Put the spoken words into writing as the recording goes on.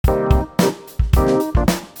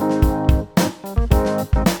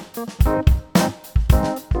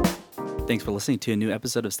Thanks for listening to a new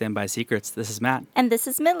episode of Standby Secrets. This is Matt. And this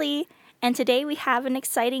is Millie. And today we have an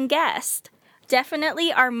exciting guest.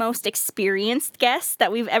 Definitely our most experienced guest that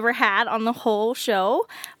we've ever had on the whole show.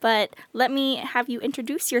 But let me have you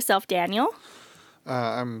introduce yourself, Daniel.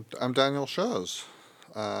 I'm Daniel Shurz.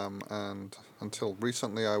 And until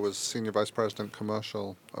recently I was Senior Vice President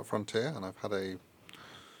Commercial at Frontier, and I've had a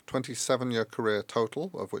 27-year career total,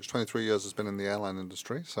 of which 23 years has been in the airline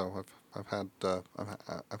industry. So I've had a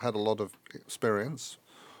lot of experience,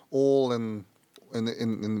 all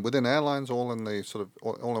within airlines, all in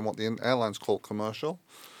what the airlines call commercial,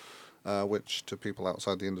 which to people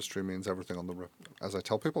outside the industry means everything as I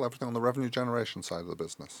tell people, everything on the revenue generation side of the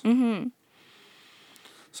business. Mm-hmm.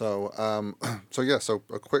 So a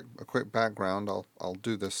quick background. I'll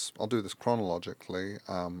do this chronologically.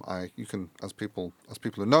 You can, as people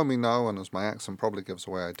who know me know, and as my accent probably gives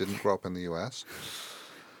away, I didn't grow up in the U.S.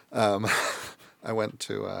 I went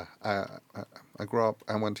to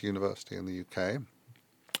university in the U.K.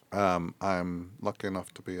 I'm lucky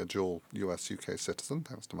enough to be a dual U.S.-UK citizen,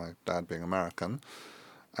 thanks to my dad being American.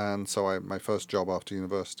 And so my first job after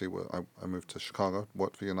university, I moved to Chicago,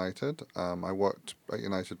 worked for United. I worked at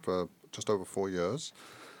United for just over 4 years,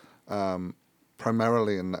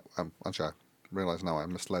 primarily in actually I realize now I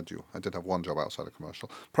misled you. I did have one job outside of commercial,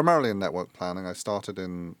 primarily in network planning. I started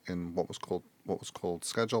in what was called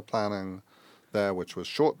schedule planning there, which was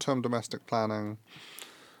short-term domestic planning.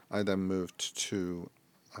 I then moved to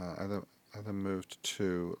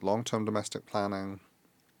long-term domestic planning.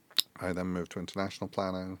 I then moved to international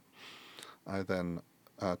planning. I then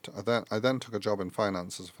took a job in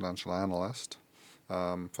finance as a financial analyst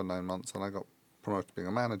for 9 months, and I got promoted to being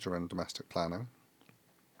a manager in domestic planning.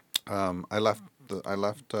 I left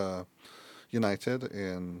United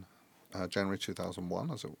in January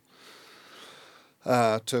 2001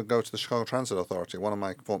 to go to the Chicago Transit Authority. One of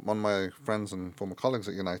my friends and former colleagues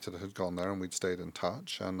at United had gone there, and we'd stayed in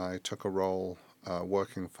touch. And I took a role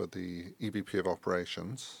working for the EVP of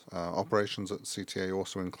operations. Operations at CTA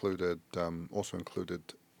also included the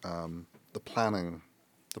planning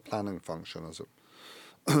function as it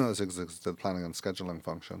existed, the planning and scheduling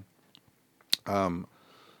function.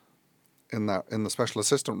 In the special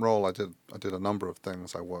assistant role, I did a number of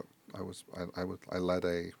things. I led a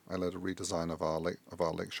redesign of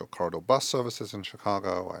our Lakeshore Corridor bus services in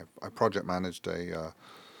Chicago. I project managed a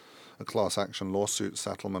class action lawsuit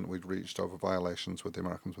settlement we'd reached over violations with the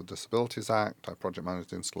Americans with Disabilities Act. I project managed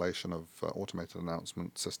the installation of automated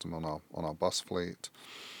announcement system on our bus fleet.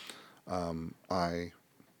 I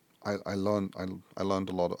learned a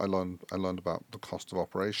lot. I learned about the cost of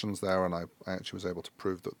operations there, and I actually was able to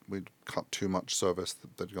prove that we'd cut too much service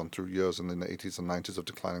that had gone through years in the 80s and 90s of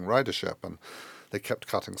declining ridership, and they kept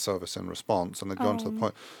cutting service in response, and they'd gotten to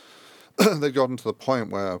the point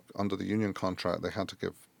where under the union contract they had to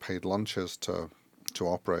give paid lunches to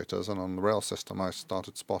operators, and on the rail system I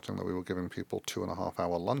started spotting that we were giving people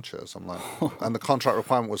 2.5-hour lunches. I'm like, and the contract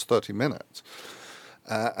requirement was 30 minutes.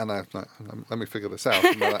 And let me figure this out.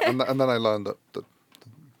 And then I learned that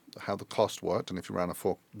how the cost worked. And if you ran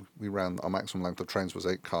our maximum length of trains was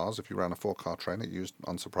 8 cars. If you ran a 4-car train, it used,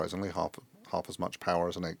 unsurprisingly, half as much power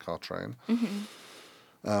as an 8-car train. Mm-hmm.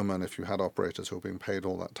 And if you had operators who were being paid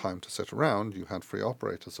all that time to sit around, you had free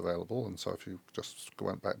operators available. And so if you just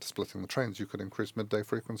went back to splitting the trains, you could increase midday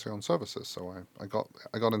frequency on services. So I got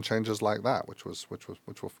in changes like that, which were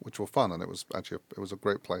fun, and it was a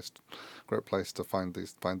great place to find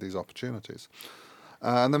these opportunities.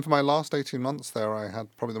 And then for my last 18 months there, I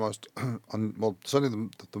had probably the most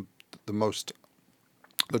certainly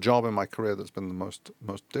the job in my career that's been the most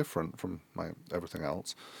different from my everything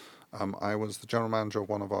else. I was the general manager of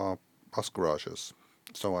one of our bus garages.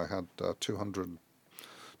 So I had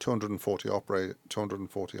 240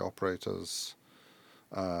 operators,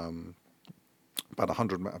 about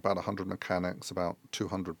 100 mechanics, about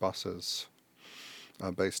 200 buses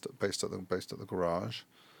based at the garage.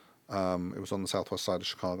 It was on the southwest side of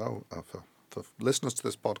Chicago. For listeners to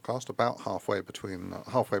this podcast, about halfway between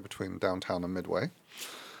downtown and Midway,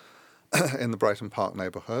 in the Brighton Park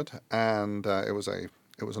neighborhood, and it was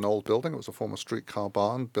an old building. It was a former streetcar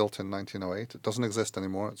barn built in 1908. It doesn't exist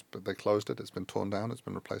anymore. They closed it. It's been torn down. It's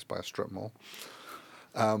been replaced by a strip mall.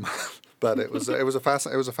 But it was a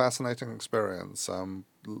fascinating experience.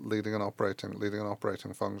 Leading an operating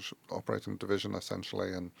division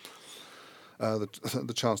essentially, and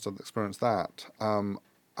the chance to experience that.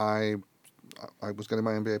 I was getting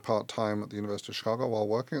my MBA part-time at the University of Chicago while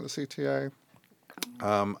working at the CTA.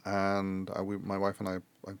 And my wife and I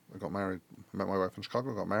got married. Met my wife in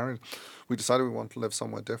Chicago, got married. We decided we wanted to live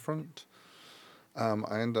somewhere different.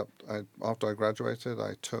 After I graduated,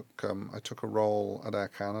 I took a role at Air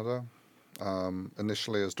Canada,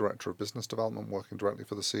 initially as director of business development, working directly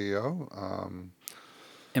for the CEO.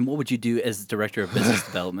 And what would you do as director of business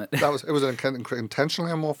development? It was an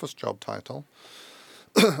intentionally amorphous job title.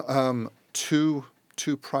 Two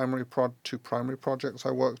primary projects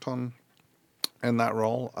I worked on in that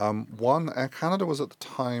role. One, Air Canada was at the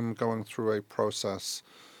time going through a process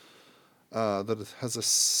that has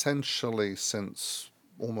essentially since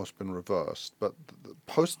almost been reversed. But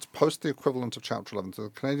post the equivalent of Chapter 11, the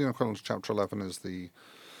Canadian equivalent of Chapter 11 is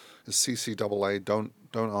CCAA. Don't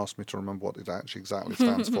ask me to remember what it actually exactly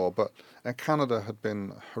stands for. But Air Canada had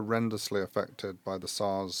been horrendously affected by the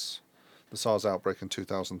SARS outbreak in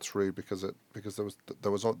 2003 because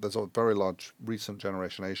there's a very large recent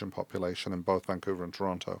generation Asian population in both Vancouver and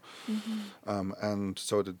Toronto, and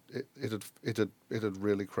so it had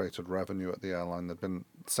really created revenue at the airline. There'd been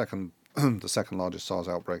the second largest SARS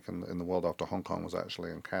outbreak in the world after Hong Kong was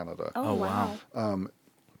actually in Canada. Oh, wow.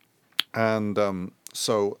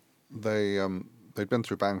 So they'd been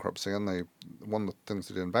through bankruptcy, and one of the things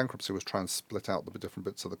they did in bankruptcy was try and split out the different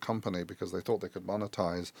bits of the company because they thought they could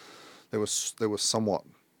monetize. They'd seen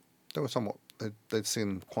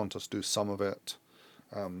Qantas do some of it.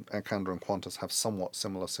 Air Canada and Qantas have somewhat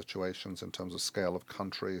similar situations in terms of scale of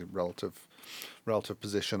country, relative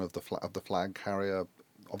position of the flag carrier.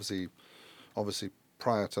 Obviously,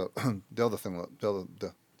 prior to the other thing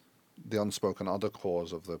the unspoken other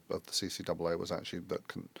cause of the CCAA was actually that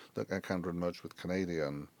Air Canada had merged with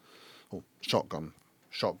Canadian, or Shotgun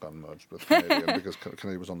merged with Canadian because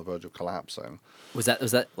Canadian was on the verge of collapsing. Was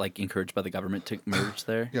that like encouraged by the government to merge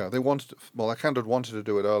there? Yeah, they wanted. Air Canada wanted to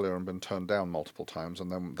do it earlier and been turned down multiple times,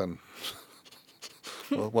 and then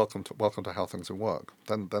well, welcome to how things work.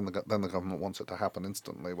 Then the government wants it to happen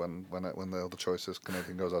instantly when the other choice is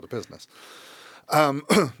Canadian goes out of business.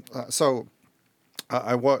 So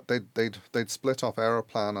I worked. They'd split off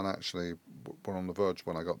Aeroplan and actually were on the verge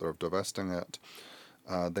when I got there of divesting it.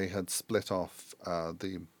 They had split off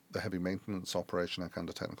the heavy maintenance operation at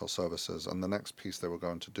Canada Technical Services, and the next piece they were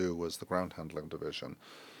going to do was the ground handling division.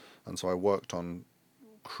 And so I worked on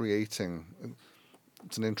creating.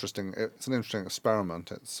 It's an interesting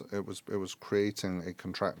experiment. It was creating a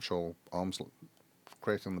contractual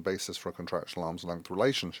creating the basis for a contractual arm's length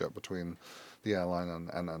relationship between the airline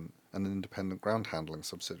and an independent ground handling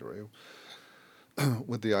subsidiary,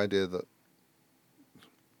 with the idea that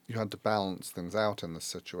you had to balance things out in this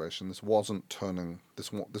situation. This wasn't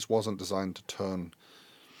designed to turn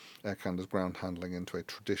Air Canada's ground handling into a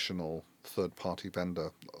traditional third-party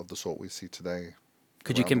vendor of the sort we see today.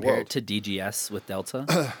 Could you compare it to DGS with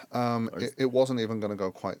Delta? It wasn't even going to go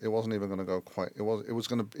quite. It wasn't even going to go quite. It was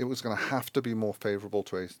going to have to be more favourable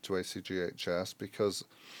to ACGHS because,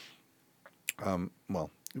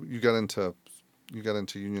 you get into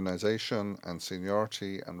unionization and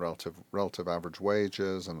seniority and relative average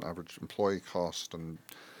wages and average employee cost, and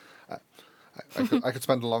I could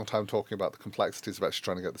spend a long time talking about the complexities of actually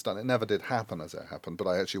trying to get this done. It never did happen as it happened, but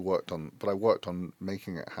I worked on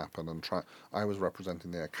making it happen and I was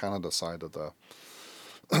representing the Air Canada side of the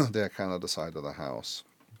Air Canada side of the house,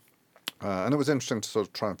 and it was interesting to sort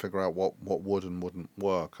of try and figure out what would and wouldn't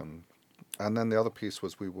work, and then the other piece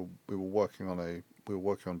was we were working on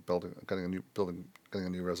getting a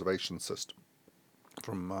new reservation system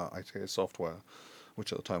from ITA Software,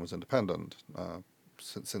 which at the time was independent,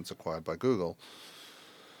 since acquired by Google.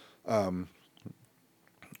 And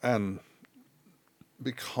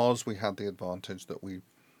because we had the advantage that we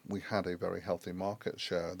had a very healthy market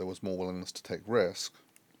share, there was more willingness to take risk,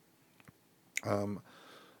 and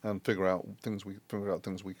figure out things we could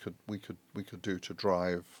do to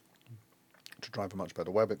drive a much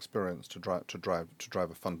better web experience, to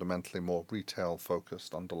drive a fundamentally more retail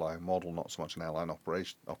focused underlying model, not so much an airline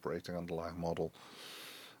operating underlying model.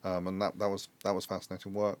 And that was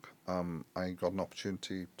fascinating work. I got an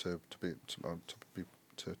opportunity to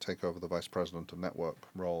take over the vice president of network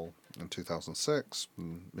role in 2006,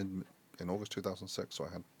 in August 2006. So I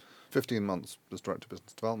had 15 months as director of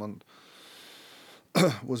business development.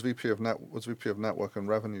 was VP of network and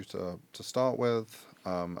revenue to start with,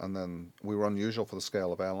 and then we were unusual for the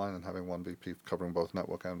scale of airline and having one VP covering both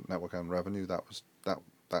network and revenue. That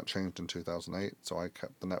changed in 2008. So I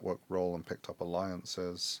kept the network role and picked up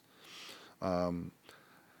alliances, and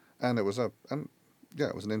it was an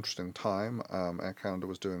interesting time. Air Canada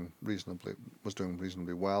was doing reasonably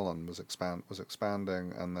well and was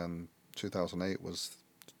expanding, and then 2008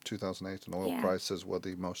 and oil prices were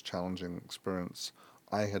the most challenging experience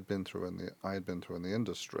I had been through in the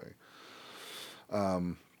industry,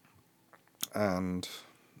 and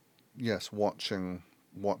yes, watching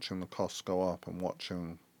the costs go up and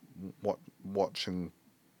watching.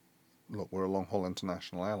 Look, we're a long haul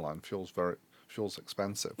international airline. Fuel's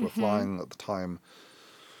expensive. We're flying at the time.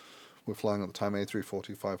 We're flying at the time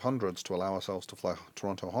A340-500s to allow ourselves to fly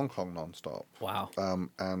Toronto Hong Kong nonstop. Wow.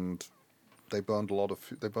 And they burned a lot of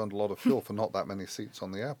fuel for not that many seats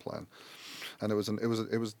on the airplane, and it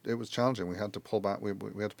was challenging. We had to pull back. We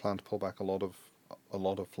had to plan to pull back a lot of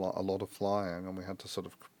flying, and we had to sort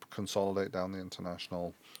of consolidate down the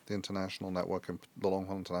international network, the long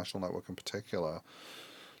haul international network in particular.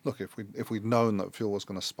 Look, if we'd known that fuel was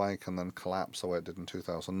going to spike and then collapse the way it did in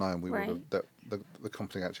 2009, we would have. The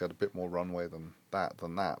company actually had a bit more runway than that.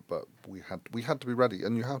 But we had to be ready.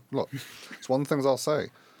 And it's one of the things I'll say.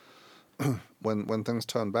 When things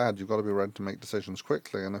turn bad, you've got to be ready to make decisions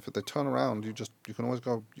quickly. And if they turn around, you can always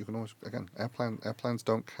again. Airplanes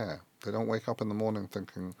don't care. They don't wake up in the morning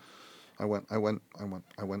thinking, I went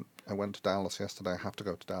to Dallas yesterday. I have to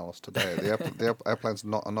go to Dallas today. The airplanes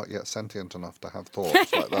are not yet sentient enough to have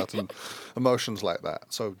thoughts like that and emotions like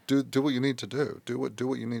that. So do what you need to do. Do what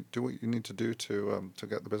you need to do to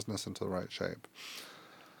get the business into the right shape.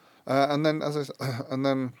 And then there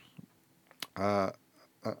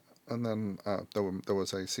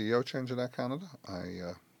was a CEO change at Air Canada.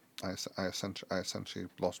 I essentially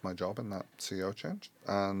lost my job in that CEO change,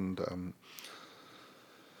 and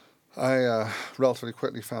I relatively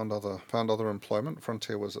quickly found other employment.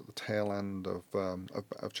 Frontier was at the tail end of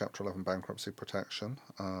Chapter 11 bankruptcy protection.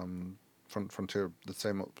 Frontier, the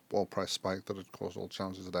same oil price spike that had caused all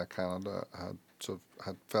challenges at Air Canada,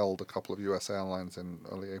 had felled a couple of U.S. airlines at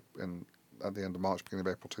the end of March, beginning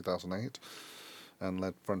of April 2008, and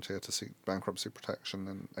led Frontier to seek bankruptcy protection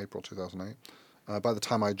in April 2008. By the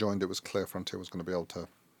time I joined, it was clear Frontier was going to be able to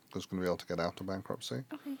get out of bankruptcy.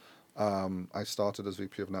 Okay. I started as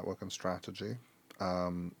VP of Network and Strategy.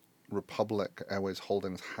 Republic Airways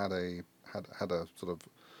Holdings had a sort of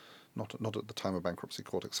not at the time of bankruptcy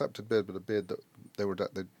court accepted bid, but a bid that they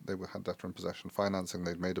had debtor in possession financing.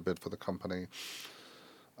 They'd made a bid for the company.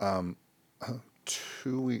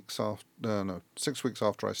 6 weeks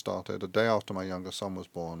after I started, a day after my younger son was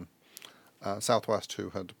born, Southwest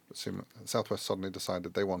suddenly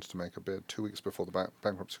decided they wanted to make a bid. 2 weeks before the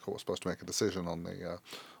bankruptcy court was supposed to make a decision on the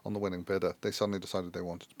winning bidder, they suddenly decided they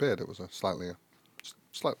wanted to bid. It was a slightly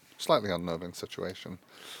unnerving situation,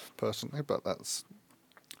 personally, but that's.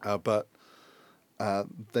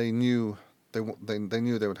 They knew they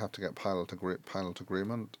would have to get pilot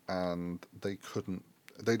agreement, and they couldn't.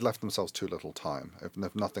 They'd left themselves too little time. If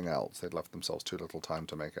nothing else, they'd left themselves too little time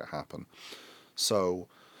to make it happen. So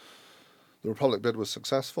the Republic bid was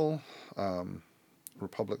successful.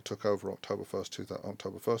 Republic took over October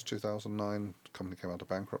 1st, 2009. The company came out of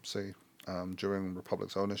bankruptcy. During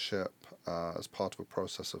Republic's ownership, as part of a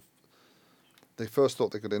process of, they first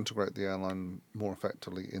thought they could integrate the airline more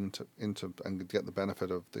effectively into and get the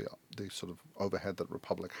benefit of the sort of overhead that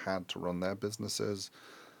Republic had to run their businesses.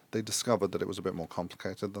 They discovered that it was a bit more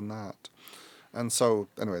complicated than that, and so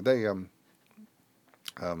anyway, they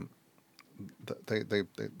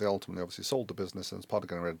ultimately obviously sold the business, and as part of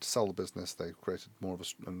getting ready to sell the business, they created more of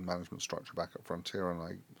a management structure back at Frontier,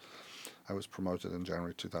 and I was promoted in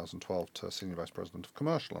January 2012 to Senior Vice President of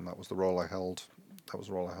Commercial, and that was the role I held. That was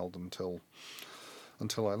the role I held until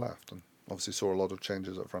I left, and obviously saw a lot of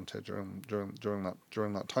changes at Frontier during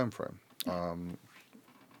that time frame.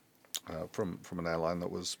 From an airline that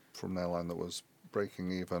was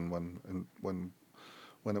breaking even when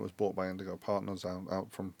it was bought by Indigo Partners out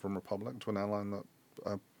from Republic, to an airline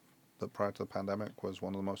that prior to the pandemic was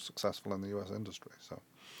one of the most successful in the U.S. industry. So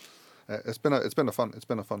it's been a fun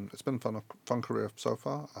career so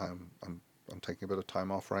far. I'm taking a bit of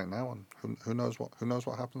time off right now, and who knows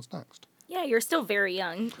what happens next. Yeah, you're still very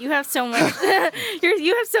young. You have so much.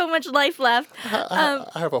 You have so much life left. I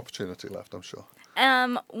have opportunity left, I'm sure.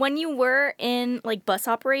 When you were in like bus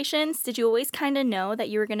operations, did you always kind of know that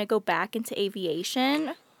you were going to go back into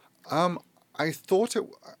aviation? I thought it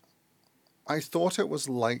was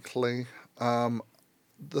likely.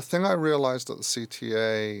 The thing I realized at the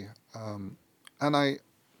CTA,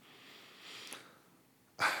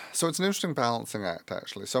 so it's an interesting balancing act,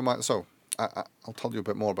 actually. I'll tell you a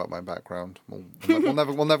bit more about my background. We'll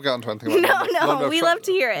never get into anything about No, we love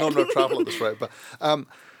to hear it. No travel at this rate, but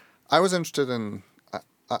I was interested in.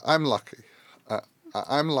 I'm lucky.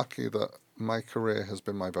 I'm lucky that my career has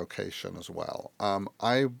been my vocation as well.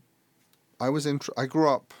 I grew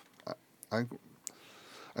up.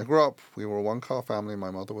 We were a one-car family.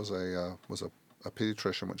 My mother was a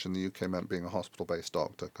pediatrician, which in the UK meant being a hospital-based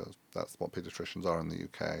doctor, because that's what pediatricians are in the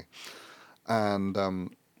UK. And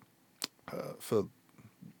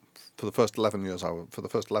for the first 11 years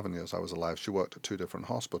I was alive, she worked at 2 different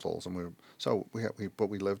hospitals, and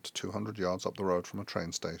we lived 200 yards up the road from a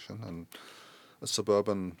train station, and a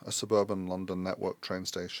suburban London network train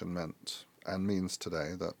station means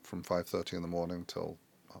today that from 5:30 in the morning till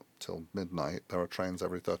midnight there are trains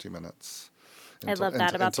every 30 minutes I love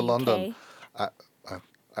that about into the London. UK.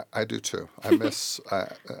 I do too. I miss.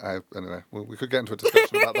 Anyway, we could get into a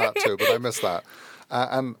discussion about that too, but I miss that.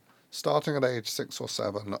 And starting at age 6 or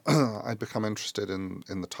 7, I'd become interested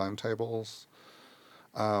in the timetables.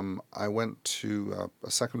 I went to a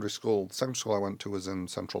secondary school. The secondary school I went to was in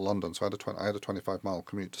central London, so I had a 25-mile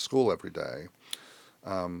commute to school every day.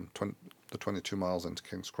 The 22 miles into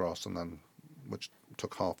King's Cross, and then which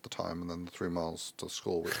took half the time, and then the 3 miles to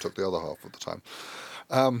school, which took the other half of the time.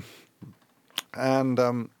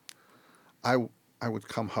 I would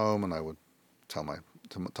come home, and I would tell my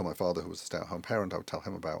father, who was a stay-at-home parent. I would tell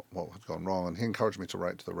him about what had gone wrong, and he encouraged me to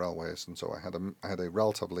write to the railways. And so I had a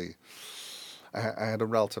relatively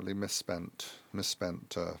misspent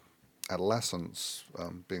adolescence,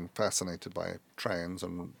 being fascinated by trains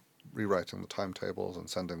and rewriting the timetables and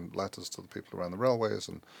sending letters to the people around the railways.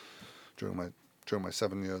 And during my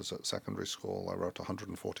 7 years at secondary school, I wrote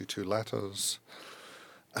 142 letters.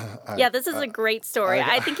 This is a great story.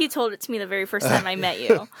 I think you told it to me the very first time I met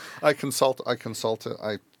you. I consulted.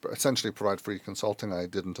 I essentially provide free consulting. I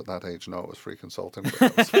didn't at that age know it was free consulting,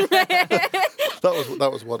 but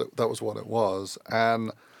that was what it was.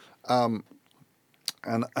 And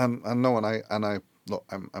look,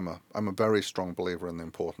 I'm a very strong believer in the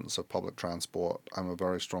importance of public transport. I'm a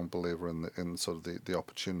very strong believer in sort of the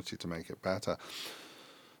opportunity to make it better.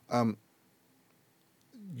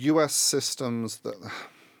 U.S. systems that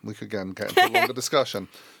we could again get into a longer discussion.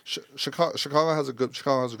 Chicago has a good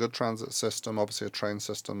transit system. Obviously, a train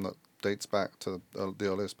system that dates back to the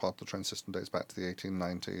earliest part of the train system dates back to the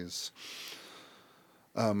 1890s.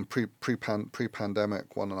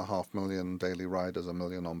 Pre-pandemic, 1.5 million daily riders, 1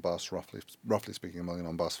 million on bus, roughly speaking, 1 million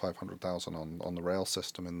on bus, 500,000 on the rail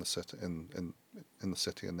system in the city in the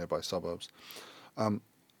city and nearby suburbs.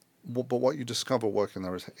 But what you discover working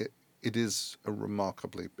there is it is a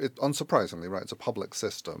remarkably, unsurprisingly, right? It's a public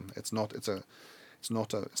system. It's not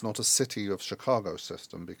a city of Chicago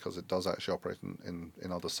system, because it does actually operate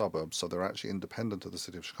in other suburbs. So they're actually independent of the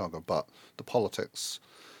city of Chicago. But the politics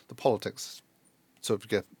sort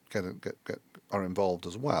of are involved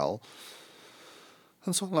as well.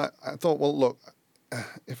 And so I thought, well, look,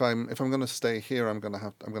 if I'm going to stay here, I'm going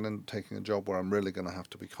to end up taking a job where I'm really going to have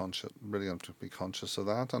to be conscious of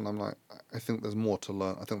that. And I'm like, I think there's more to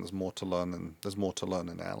learn. There's more to learn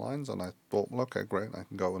in airlines. And I thought, well, okay, great, I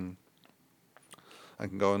can go and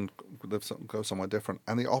go somewhere different.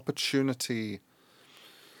 And the opportunity,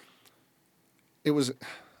 it was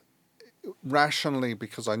rationally,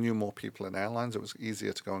 because I knew more people in airlines, it was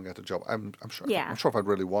easier to go and get a job. I'm sure if I'd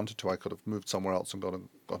really wanted to, I could have moved somewhere else and gotten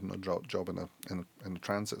a job in a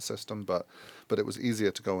transit system. But it was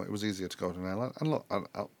easier to go. It was easier to go to an airline. And look,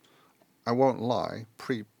 I won't lie.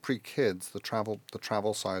 Pre kids, the travel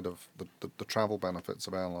side of the travel benefits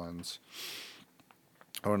of airlines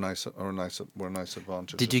were a nice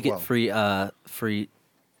advantage. Did you get free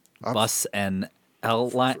bus and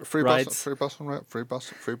Airline rides? Free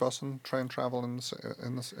bus and train travel in the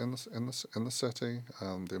city.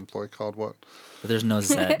 The employee card worked. But there's no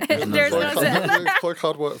Z. There's no Z. The employee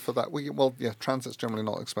card worked for that. Transit's generally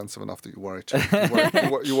not expensive enough that you worry too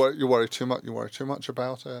much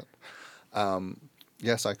about it.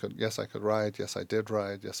 Yes, I could ride. Yes, I did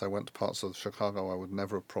ride. Yes, I went to parts of Chicago I would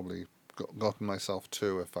never have probably gotten myself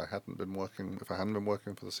to if I hadn't been working for the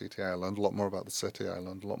CTA. I learned a lot more about the city. I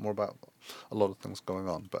learned a lot more about a lot of things going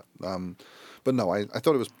on. But no, I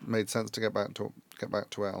thought it made sense to get back to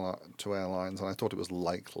airlines, and I thought it was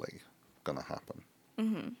likely going to happen.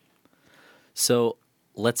 Mm-hmm. So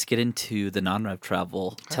let's get into the non-rev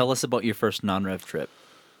travel. Okay. Tell us about your first non-rev trip.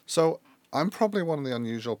 So I'm probably one of the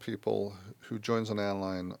unusual people who joins an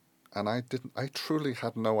airline. And I truly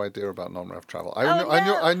had no idea about non-rev travel.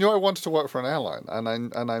 I knew I wanted to work for an airline,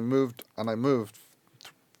 and I moved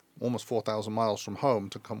almost 4,000 miles from home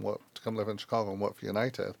to come live in Chicago and work for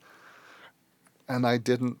United. And I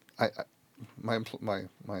didn't. My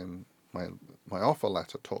offer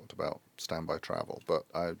letter talked about standby travel, but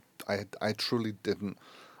I truly didn't.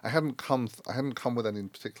 I hadn't come with any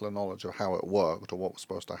particular knowledge of how it worked or what was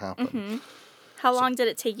supposed to happen. Mm-hmm. How long did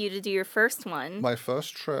it take you to do your first one? My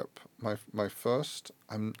first trip, I'm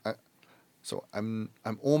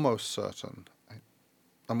almost certain.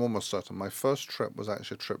 I'm almost certain. My first trip was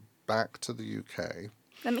actually a trip back to the UK.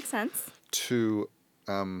 That makes sense. To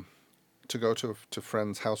to go to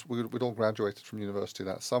friends' house. We'd all graduated from university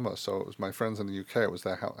that summer, so it was my friends in the UK. It was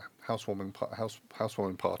their housewarming parties.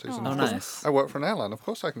 And Oh, of course, nice. I work for an airline. Of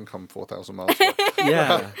course, I can come 4,000 miles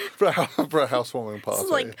Yeah. for a housewarming party. This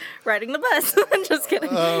is like riding the bus. I'm just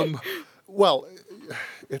kidding. Well,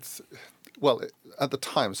 at the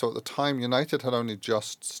time. So at the time, United had only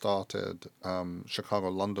just started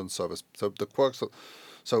Chicago-London service. So the quirks that,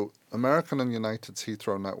 so American and United's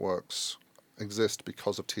Heathrow networks exist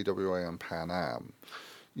because of TWA and Pan Am.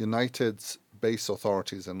 United's base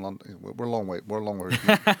authorities in London. We're a long way. We're a long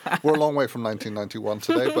way from 1991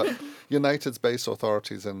 today. But United's base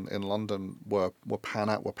authorities in London were Pan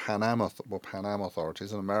Am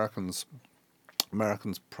authorities, and Americans'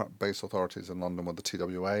 base authorities in London were the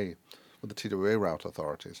TWA route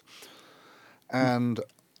authorities. And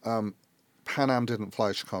Pan Am didn't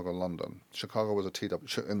fly Chicago-London. Chicago was a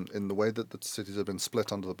TW in the way that the cities have been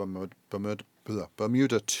split under the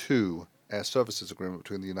Bermuda 2 Air Services Agreement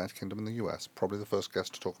between the United Kingdom and the US. Probably the first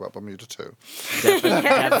guest to talk about Bermuda 2.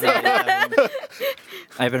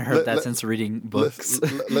 I haven't heard that since reading books.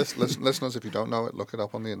 Listeners, if you don't know it, look it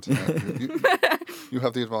up on the internet. You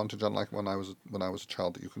have the advantage, unlike when I was a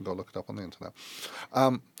child, that you can go look it up on the internet.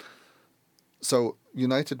 So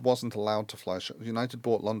United wasn't allowed to fly. United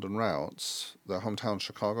bought London routes. Their hometown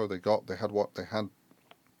Chicago.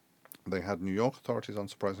 They had New York authorities,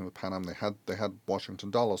 unsurprisingly, with Pan Am. They had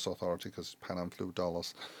Washington Dulles Authority because Pan Am flew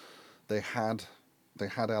Dulles. They had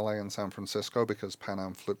LA and San Francisco because Pan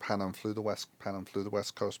Am flew the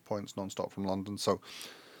West Coast points nonstop from London. So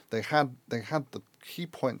they had the key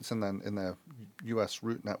points in their US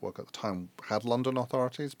route network at the time had London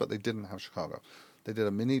authorities, but they didn't have Chicago. They did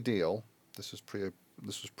a mini deal. This was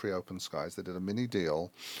pre-Open Skies. They did a mini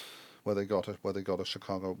deal where they got a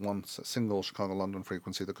single Chicago-London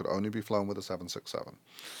frequency that could only be flown with a 767.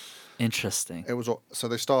 Interesting. So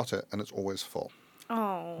they start it and it's always full.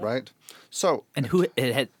 Oh. Right. So. And who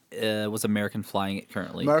it had was American flying it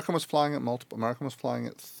currently? American was flying it multiple.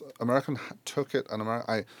 American took it, and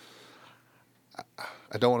I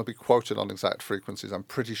don't want to be quoted on exact frequencies. I'm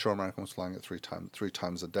pretty sure American was flying it three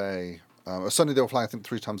times a day. Certainly they were flying, I think,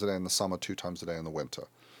 3 times a day in the summer, 2 times a day in the winter.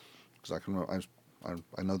 Because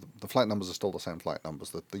I know the flight numbers are still the same flight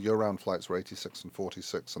numbers. The year-round flights were 86 and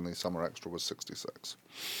 46, and the summer extra was 66.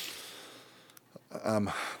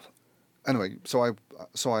 Anyway, so I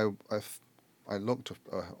looked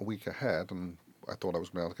a week ahead, and I thought I was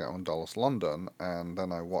going to be able to get on Dulles London, and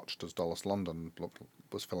then I watched as Dulles London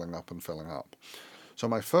was filling up and filling up. So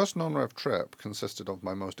my first non-rev trip consisted of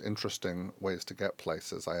my most interesting ways to get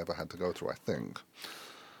places I ever had to go through, I think.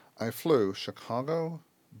 I flew Chicago,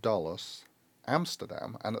 Dulles,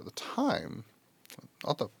 Amsterdam, and at the time,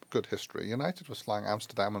 other good history, United was flying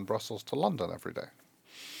Amsterdam and Brussels to London every day.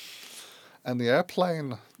 And the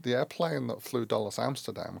airplane that flew Dulles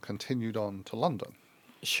Amsterdam continued on to London.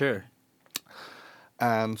 Sure.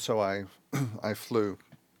 And so I flew.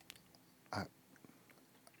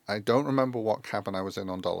 I don't remember what cabin I was in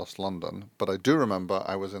on Dulles London, but I do remember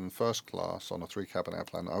I was in first class on a 3-cabin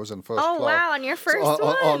airplane. I was in first class. Oh wow, on your first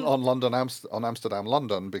one. On Amsterdam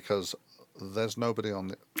London, because there's nobody on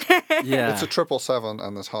the. Yeah. It's a 777,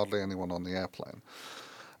 and there's hardly anyone on the airplane.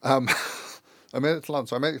 I made it to London.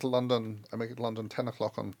 So I make it to London 10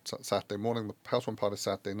 o'clock on Saturday morning. The housewarming party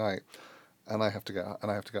Saturday night, and I have to get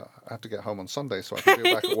home on Sunday so I can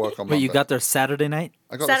be back at work on Monday. But you got there Saturday night?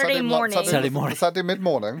 I got Saturday morning. Saturday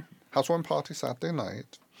mid-morning. Housewarming party Saturday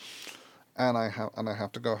night, and I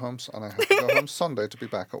have to go home. And I have to go home Sunday to be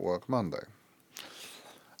back at work Monday.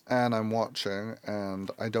 And I'm watching, and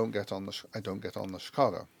I don't get on the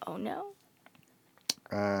Chicago. Oh no.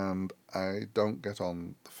 And I don't get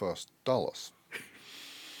on the first Dulles.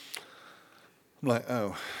 I'm like,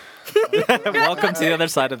 oh. Welcome to the other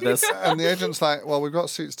side of this. And the agent's like, well, we've got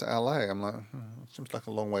seats to LA. I'm like, seems like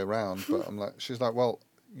a long way round. But I'm like, she's like, well,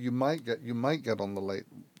 you might get on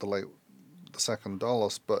the second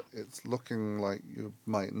Dulles, but it's looking like you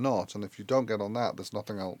might not. And if you don't get on that, there's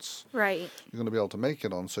nothing else Right. you're going to be able to make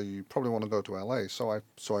it on. So you probably want to go to LA. So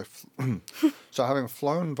having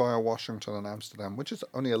flown via Washington and Amsterdam, which is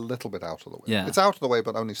only a little bit out of the way. Yeah. It's out of the way,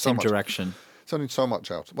 but only so Same much. direction. It's only so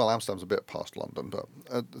much out. Well, Amsterdam's a bit past London, but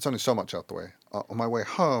it's only so much out the way. On my way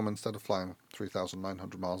home, instead of flying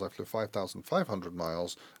 3,900 miles, I flew 5,500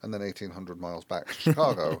 miles and then 1,800 miles back to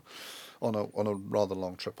Chicago on a rather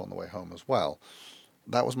long trip on the way home as well.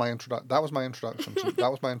 That was my introduction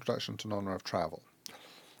to non-rev travel.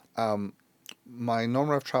 My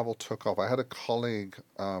non-rev travel took off. I had a colleague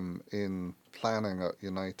in planning at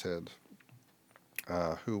United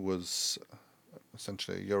who was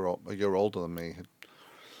essentially a year older than me,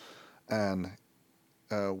 and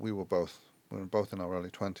we were both in our early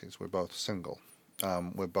 20s. We're both single.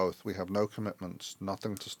 We have no commitments,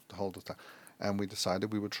 nothing to hold us down. And we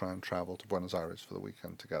decided we would try and travel to Buenos Aires for the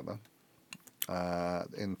weekend together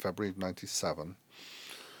in February of 97.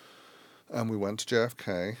 And we went to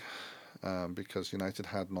JFK because United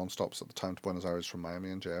had non-stops at the time to Buenos Aires from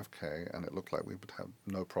Miami and JFK, and it looked like we would have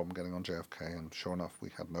no problem getting on JFK, and sure enough, we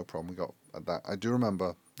had no problem. We got that. I do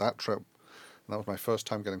remember that trip. That was my first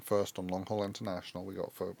time getting first on long haul international. We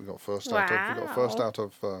got first out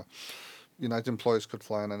of United employees could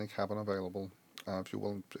fly in any cabin available. If you're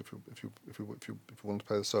willing to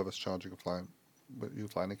pay the service charge, you can fly. You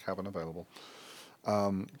fly any cabin available.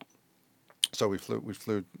 So we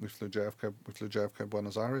flew JFK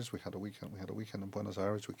Buenos Aires. We had a weekend in Buenos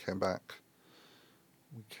Aires. We came back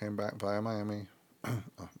via Miami,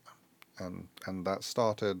 and that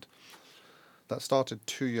started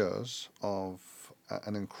 2 years of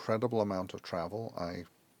an incredible amount of travel. I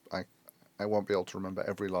won't be able to remember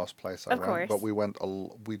every last place I went, but we went.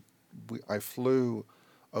 I flew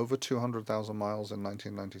over 200,000 miles in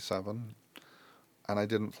 1997, and I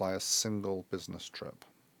didn't fly a single business trip.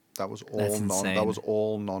 That was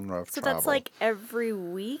all non-rev travel. So that's like every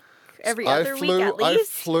week, every other week at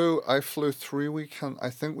least. I flew 3 weekends. I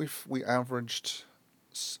think we averaged.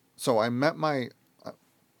 So I met my.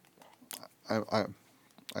 I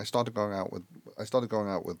started going out with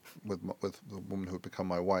the woman who had become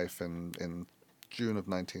my wife in June of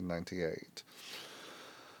 1998.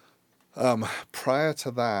 Prior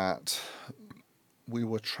to that, we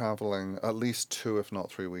were traveling at least 2, if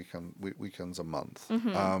not 3 weekends a month.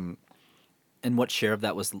 Mm-hmm. And what share of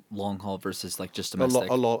that was long haul versus like just domestic?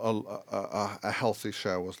 A healthy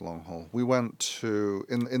share was long haul. We went to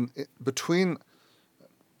between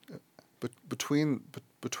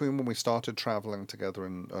when we started traveling together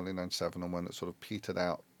in early 97 and when it sort of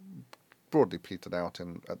broadly petered out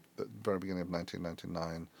at the very beginning of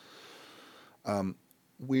 1999.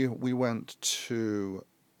 We went to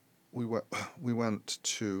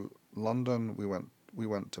London. We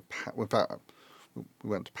went to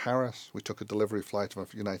Paris. We took a delivery flight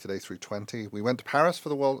of a United A320. We went to Paris for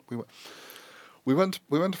the World. We went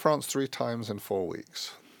to France 3 times in 4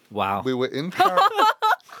 weeks. Wow. We were in Paris.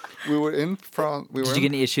 We were in France. Did you get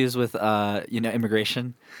any issues with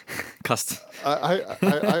immigration?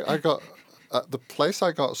 I got the place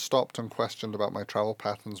I got stopped and questioned about my travel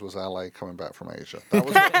patterns was LA coming back from Asia.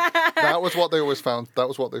 That was what they always found. That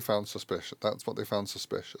was what they found suspicious. That's what they found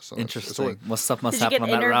suspicious. And interesting. What stuff must Did happen on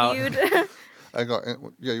that route? I got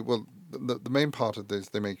well. The main part of this,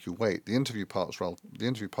 they make you wait. The interview part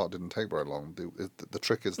didn't take very long. The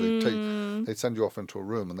trick is they send you off into a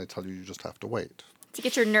room and they tell you just have to wait to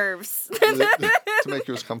get your nerves to make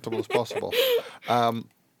you as comfortable as possible. We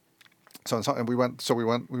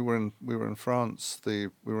were in France. We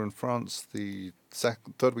were in France the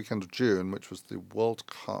third weekend of June, which was the World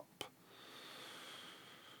Cup,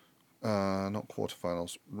 not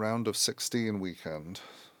quarterfinals, round of 16 weekend.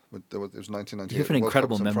 It was 1998. You have an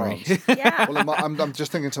incredible memory. Yeah. Well, I'm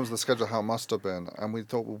just thinking in terms of the schedule how it must have been, and we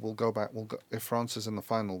thought we'll go back. If France is in the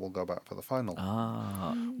final, we'll go back for the final.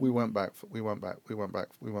 Ah. We went back for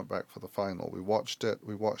the final. We watched it,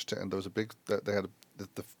 and there was a big. They had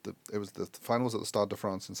it was the finals at the Stade de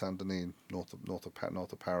France in Saint Denis, north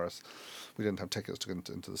of Paris. We didn't have tickets to get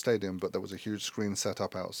into the stadium, but there was a huge screen set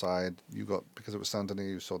up outside. Because it was Saint Denis,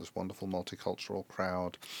 you saw this wonderful multicultural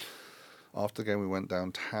crowd. After the game, we went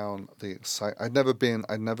downtown. I'd never been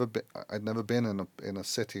in a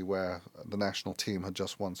city where the national team had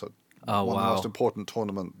just won one of the most important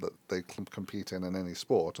tournament that they can compete in any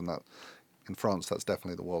sport, and that in France that's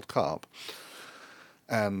definitely the World Cup.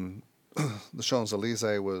 And the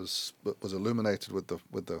Champs-Élysées was illuminated with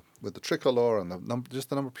the tricolor and the number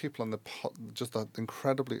of people and it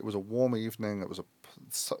was a warm evening. There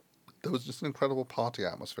was just an incredible party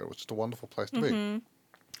atmosphere. It was just a wonderful place to be.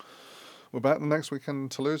 We're back the next weekend in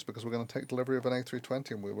Toulouse because we're going to take delivery of an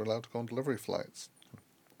A320 and we were allowed to go on delivery flights.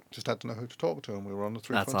 Just had to know who to talk to, and we were on the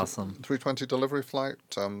 320. That's awesome. 320 delivery flight.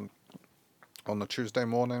 On a Tuesday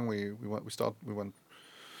morning, we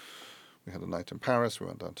had a night in Paris. We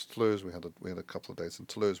went down to Toulouse. We had a couple of days in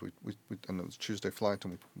Toulouse. And it was a Tuesday flight,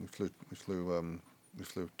 and we flew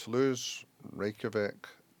Toulouse, Reykjavik,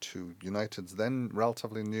 to United's then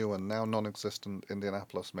relatively new and now non-existent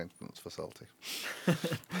Indianapolis maintenance facility.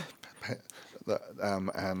 No,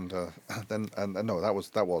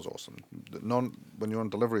 that was awesome. When you're on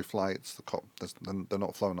delivery flights, they're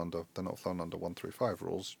not flown under 135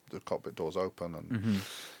 rules. The cockpit doors open, and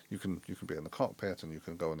you can be in the cockpit, and you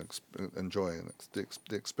can go and enjoy the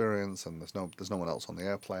experience. And there's no one else on the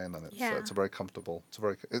airplane, and it's a very comfortable.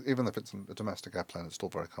 Even if it's a domestic airplane, it's still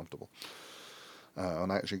very comfortable.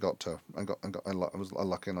 And I actually I was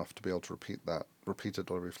lucky enough to be able to repeat a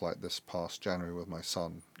delivery flight this past January with my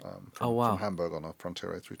son from Hamburg on a Frontier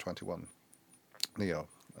A321 Neo.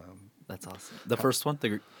 That's awesome. The first one?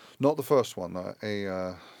 Not the first one.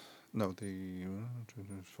 The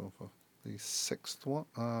sixth one.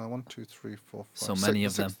 1, 2, 3, 4, 5. So many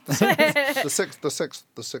of them.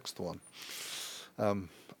 The sixth one.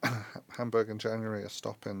 Hamburg in January. A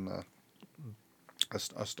stop in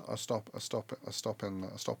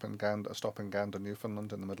Gander,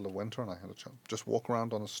 Newfoundland in the middle of winter, and I had to just walk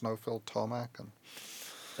around on a snow-filled tarmac. And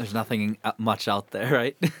there's nothing much out there,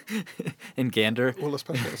 right? In Gander. Well,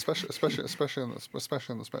 especially in the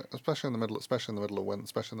middle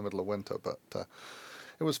of winter. But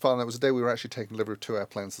it was fun. It was a day we were actually taking delivery of 2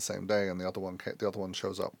 airplanes the same day, and the other one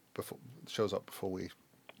shows up before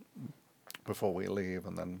we leave,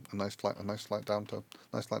 and then a nice flight down to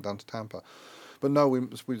Tampa. But no, we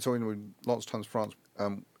lots of times France,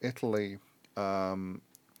 Italy.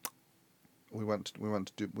 We went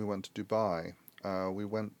to Dubai. We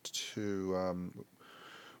went to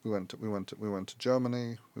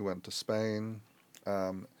Germany. We went to Spain.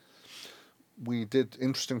 We did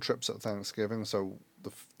interesting trips at Thanksgiving. So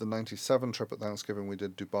the '97 trip at Thanksgiving, we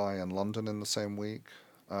did Dubai and London in the same week.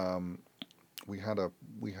 We had an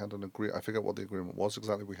agreement. I forget what the agreement was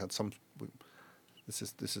exactly. We had some. This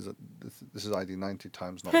is ID 90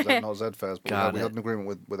 times, not Z fares. But we had an agreement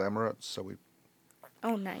with Emirates, so we.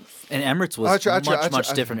 Oh, nice. And Emirates was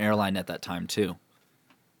much different airline at that time too,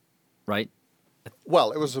 right?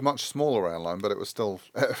 Well, it was a much smaller airline, but it was still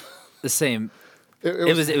the same.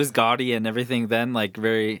 It was gaudy and everything then, like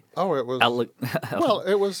very. Oh, it was. Well,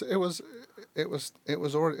 it was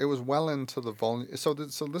well into the volume. So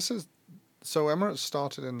Emirates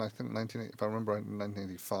started in, I think, 1980, if I remember right, in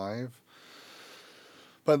 1985.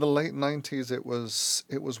 By the late 90s, it was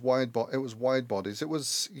wide bodies. It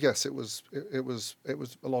was a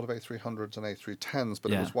lot of A300s and A310s,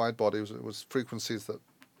 but it was wide bodies. It was frequencies that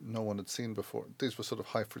no one had seen before. These were sort of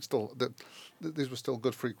these were still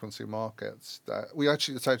good frequency markets. I lied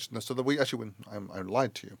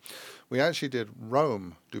to you. We actually did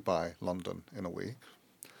Rome, Dubai, London in a week.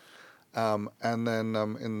 And then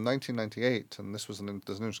in 1998, and there's an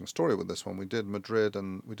interesting story with this one. We did Madrid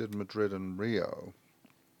and Rio.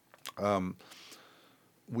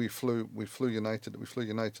 We flew United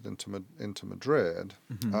into Madrid,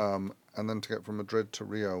 and then to get from Madrid to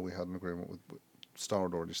Rio, we had an agreement with Star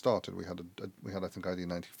had already started. We had I think ID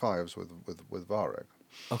 95s with Varig.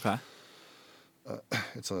 Okay.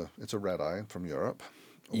 It's a red eye from Europe.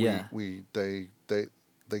 Yeah. They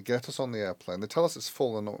get us on the airplane. They tell us it's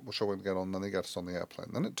full and not sure when to get on. Then they get us on the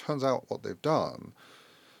airplane. Then it turns out what they've done,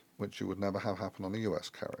 which you would never have happen on a U.S.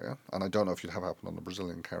 carrier, and I don't know if you'd have happen on a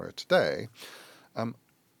Brazilian carrier today.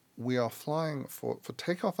 We are flying for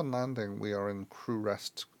takeoff and landing. We are in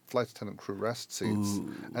flight attendant crew rest seats,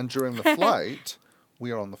 and during the flight,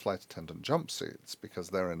 we are on the flight attendant jump seats because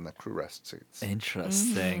they're in the crew rest seats.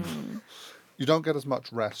 Interesting. You don't get as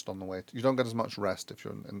much rest on the way. You don't get as much rest if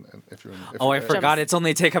you're in. I forgot. It's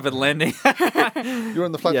only takeoff and landing. You're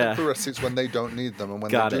in the flight crew rest seats when they don't need them, and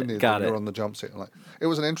when they do need them, you're on the jump seat. And it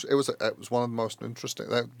was one of the most interesting.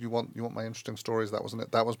 You want my interesting stories? That wasn't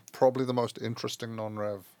it. That was probably the most interesting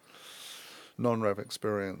non-rev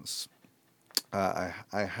experience I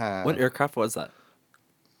had. What aircraft was that?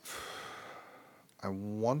 I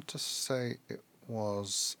want to say it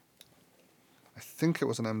was. I think it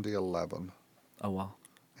was an MD-11. Oh wow!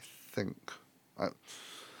 I think I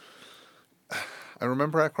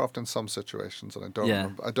remember aircraft in some situations, and I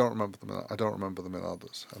don't remember them in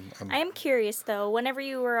others. And I am curious though. Whenever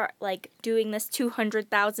you were doing this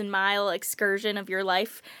 200,000-mile excursion of your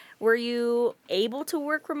life, were you able to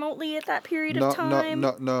work remotely at that period of time?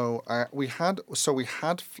 No.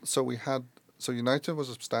 So United was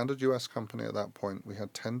a standard U.S. company at that point. We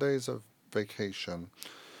had 10 days of vacation.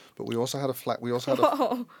 But we also had that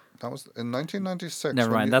was in 1996.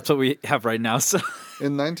 Never mind. That's what we have right now. So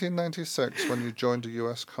in 1996, when you joined a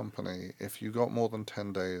U.S. company, if you got more than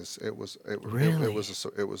 10 days, it wasn't.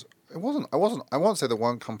 I won't say there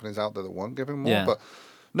weren't companies out there that weren't giving more, but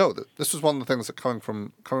no, this was one of the things that coming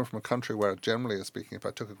from a country where, generally speaking, if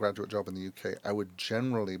I took a graduate job in the UK, I would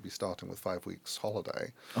generally be starting with 5 weeks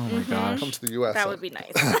holiday. Oh my gosh! Come to the US. That would be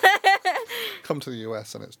nice. come to the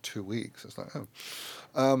US and it's 2 weeks. It's like,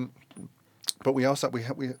 oh. But we also we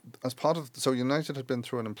as part of United had been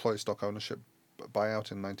through an employee stock ownership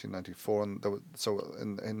buyout in 1994, and there was,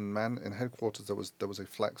 in headquarters there was a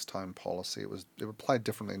flex time policy. It applied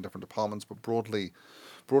differently in different departments, but broadly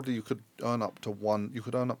you could earn up to one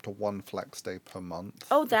flex day per month.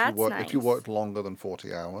 Oh, that's nice. If you worked longer than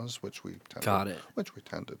 40 hours, which we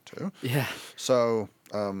tended to. Yeah. So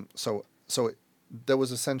there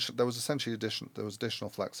was essentially additional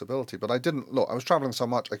flexibility, but I didn't look. I was traveling so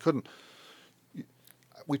much I couldn't.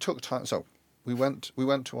 We took time. So we went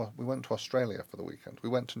to Australia for the weekend. We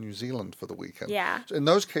went to New Zealand for the weekend. Yeah. So in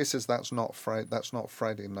those cases, that's not Friday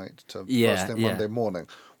night to first thing Monday morning.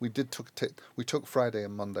 We took Friday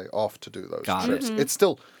and Monday off to do those trips. Mm-hmm. It's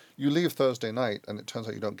still, you leave Thursday night and it turns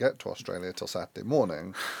out you don't get to Australia till Saturday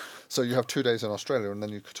morning. So you have 2 days in Australia and then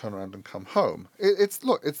you could turn around and come home.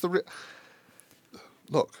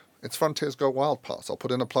 It's Frontiers Go Wild Pass. I'll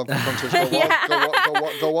put in a plug for Frontiers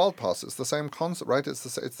Go Wild Pass. It's the same concept, right? It's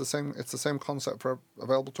the same concept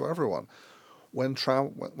available to everyone. When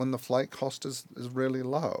the flight cost is really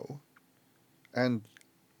low, and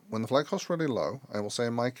when the flight cost is really low, I will say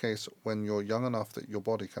in my case, when you're young enough that your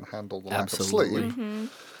body can handle the lack of sleep,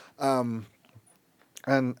 and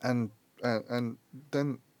then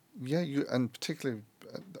particularly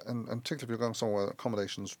if you're going somewhere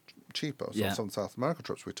accommodations cheaper, so some of the South America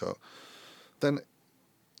trips we took, then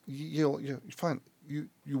you find you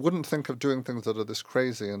wouldn't think of doing things that are this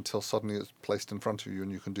crazy until suddenly it's placed in front of you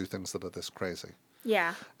and you can do things that are this crazy.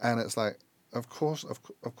 Yeah. And it's like, of course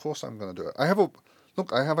I'm going to do it. I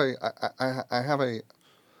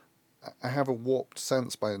have a warped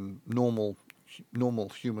sense by normal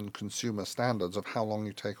human consumer standards of how long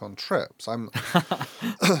you take on trips. I'm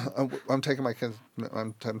taking my kids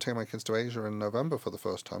to Asia in November for the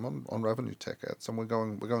first time on revenue tickets, and we're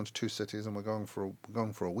going to 2 cities, and we're going for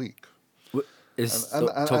a week.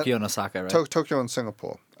 Tokyo and Osaka, right? Tokyo and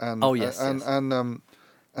Singapore. And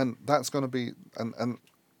and that's going to be and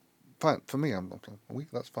fine for me. I'm like, a week.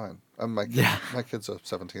 That's fine. And my kids are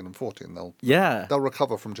 17 and 14. They'll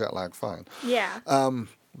recover from jet lag fine. Yeah.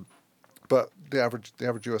 But the average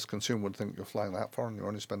US consumer would think you're flying that far and you're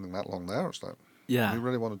only spending that long there. It's like, you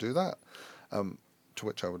really want to do that? To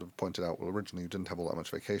which I would have pointed out, well, originally you didn't have all that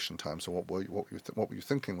much vacation time, so what were you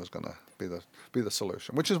thinking was going to be the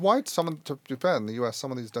solution? Which is why to be fair, in the US, some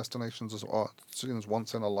of these destinations are seen as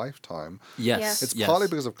once in a lifetime. Yes. It's partly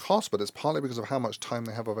because of cost, but it's partly because of how much time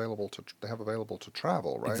they have available to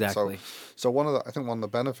travel, right? Exactly. So one of the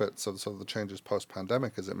benefits of sort of the changes post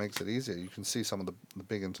pandemic is it makes it easier. You can see some of the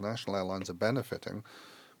big international airlines are benefiting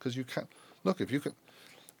because you can look if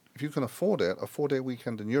you can afford it, a 4-day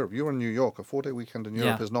weekend in Europe. You're in New York. A 4-day weekend in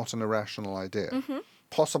Europe is not an irrational idea. Mm-hmm.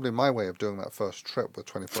 Possibly my way of doing that first trip with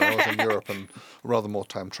 24 hours in Europe and rather more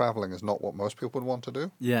time traveling is not what most people would want to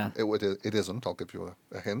do. Yeah, it isn't. I'll give you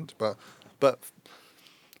a hint. But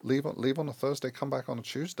leave on a Thursday, come back on a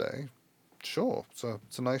Tuesday. Sure, it's a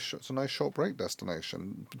nice short break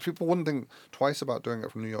destination. People wouldn't think twice about doing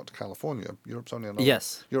it from New York to California. Europe's only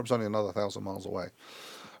another 1,000 miles away.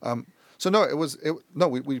 So no,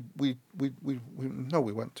 we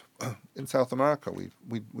went in South America. We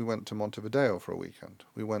went to Montevideo for a weekend.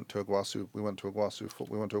 We went to Iguazu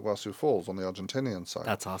Falls on the Argentinian side.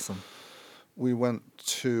 That's awesome. We went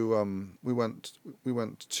to Rio.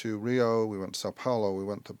 We went to Sao Paulo. We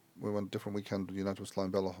went different weekend. United was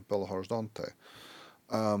flying Belo Horizonte.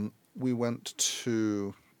 We went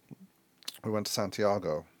to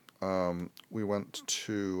Santiago. We went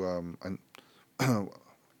to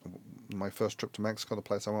my first trip to Mexico, the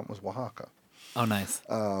place I went was Oaxaca. Oh, nice.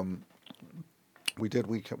 We did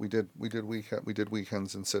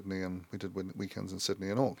weekends in Sydney, and we did weekends in Sydney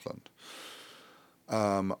and Auckland.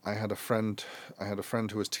 I had a friend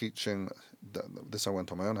who was teaching. This I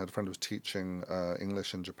went on my own. I had a friend who was teaching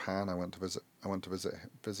English in Japan. I went to visit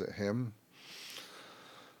him.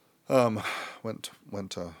 Went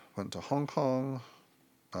to Hong Kong.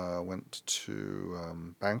 Went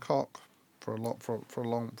to Bangkok for a long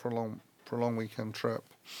weekend trip.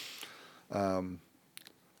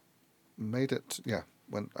 Made it. Yeah.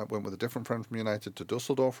 I went with a different friend from United to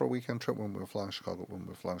Dusseldorf for a weekend trip when we were flying Chicago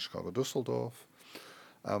Dusseldorf.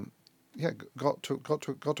 Got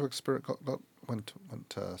to experience. Went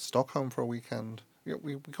to Stockholm for a weekend. Yeah,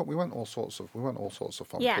 we went all sorts of fun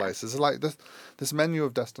places. It's like this menu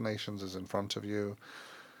of destinations is in front of you.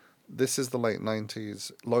 This is the late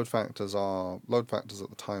 90s. Load factors at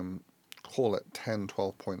the time, call it 10,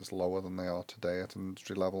 12 points lower than they are today at an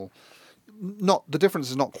industry level. The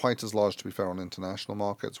difference is not quite as large, to be fair, on international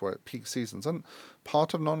markets where at peak seasons. And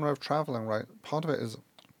part of non-rev traveling, right? Part of it is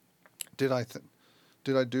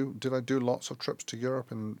Did I do lots of trips to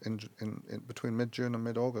Europe in between mid-June and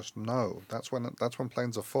mid-August? No, that's when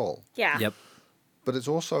planes are full. Yeah. Yep. But it's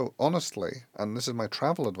also, honestly, and this is my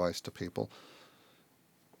travel advice to people,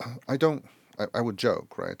 I would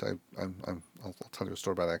joke, right? I'll tell you a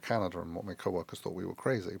story about Air Canada and what my coworkers thought we were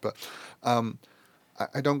crazy, but I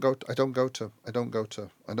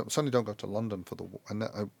certainly don't go to London for the.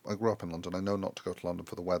 I grew up in London. I know not to go to London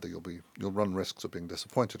for the weather. You'll run risks of being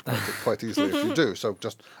disappointed quite easily if you do. So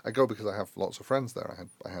I go because I have lots of friends there.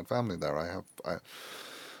 I had family there.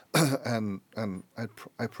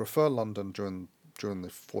 I prefer London during the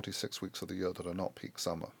 46 weeks of the year that are not peak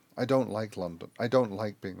summer. I don't like London. I don't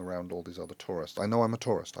like being around all these other tourists. I know I'm a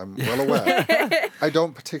tourist. I'm well aware. I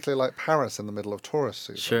don't particularly like Paris in the middle of tourist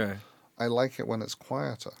season. Sure. I like it when it's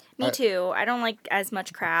quieter. Me too. I don't like as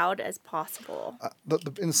much crowd as possible.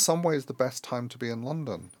 In some ways, the best time to be in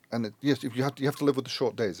London, and yes, if you have to live with the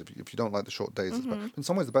short days. If you don't like the short days, in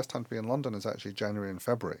some ways, the best time to be in London is actually January and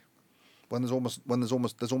February, when there's almost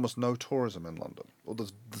no tourism in London, or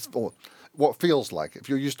what feels like. If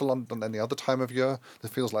you're used to London any other time of year,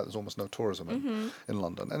 it feels like there's almost no tourism in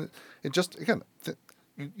London, and it just again,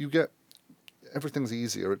 you get everything's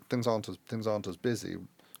easier. Things aren't as busy.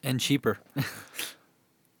 And cheaper.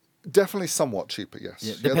 Definitely somewhat cheaper, yes.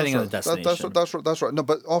 Yeah, depending on the destination. That's right. No,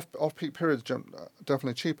 but off-peak periods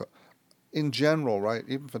definitely cheaper. In general, right,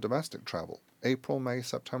 even for domestic travel, April, May,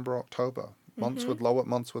 September, October, months with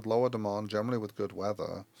lower demand, generally with good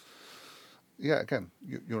weather. Yeah, again,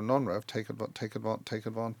 you're a non-rev. Take advantage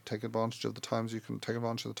of the times you can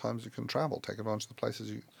travel. Take advantage of the places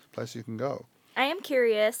you can go. I am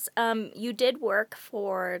curious. You did work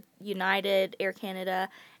for United, Air Canada,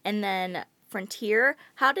 and then Frontier.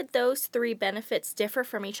 How did those three benefits differ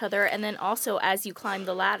from each other? And then also as you climbed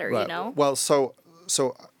the ladder, right. you know? Well,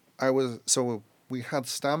 we had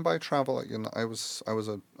standby travel at I was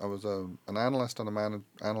an analyst and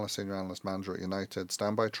senior analyst manager at United.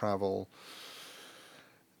 Standby travel.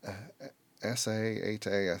 SA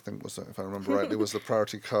 8A, I think was, if I remember rightly, was the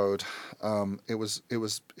priority code. It was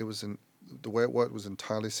in. The way it worked was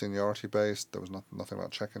entirely seniority based. There was nothing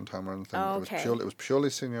about check-in time or anything. Oh, okay. It was purely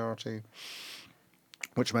seniority,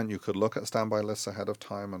 which meant you could look at standby lists ahead of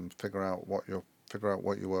time and figure out what your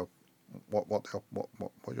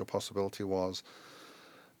possibility was.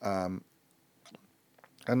 And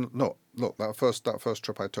no, look, that first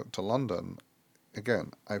trip I took to London,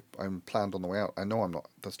 again, I'm planned on the way out. I know I'm not.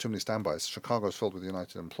 There's too many standbys. Chicago's filled with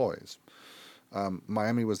United employees.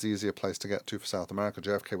 Miami was the easier place to get to for South America.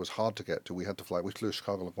 JFK was hard to get to. We had to fly. We flew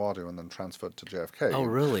Chicago LaGuardia and then transferred to JFK. Oh,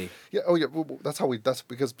 really? Yeah. Oh, yeah. Well, that's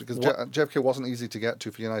because JFK wasn't easy to get to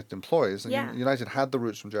for United employees. And yeah. United had the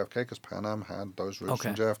routes from JFK because Pan Am had those routes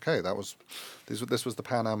from JFK. This was the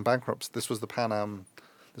Pan Am bankruptcy. This was the Pan Am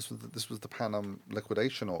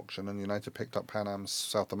liquidation auction, and United picked up Pan Am's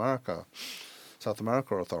South America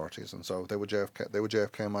authorities, and so they were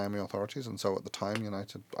JFK and Miami authorities, and so at the time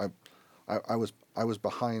United. I was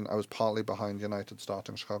partly behind United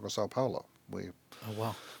starting Chicago Sao Paulo. We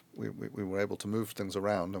were able to move things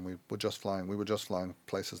around, and we were just flying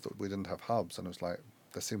places that we didn't have hubs, and it was like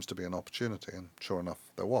there seems to be an opportunity, and sure enough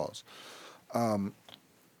there was.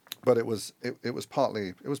 But it was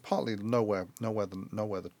partly know where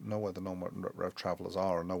the non-rev travelers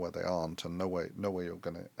are and know where they aren't, and know where you're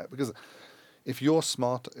gonna, because if you're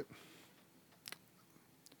smart.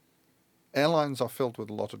 Airlines are filled with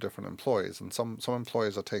a lot of different employees, and some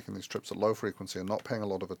employees are taking these trips at low frequency and not paying a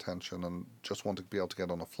lot of attention and just want to be able to get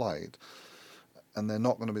on a flight. And they're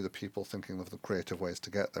not going to be the people thinking of the creative ways to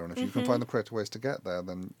get there. And if you can find the creative ways to get there,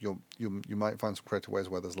 then you might find some creative ways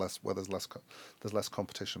where there's less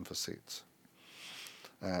competition for seats.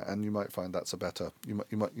 And you might find that's a better. You're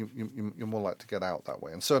more likely to get out that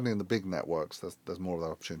way. And certainly in the big networks, there's more of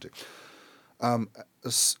that opportunity.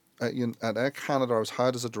 At Air Canada, I was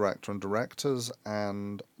hired as a director, and directors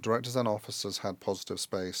and officers had positive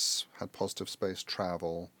space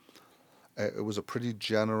travel. It was a pretty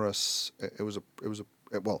generous. It was a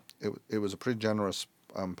pretty generous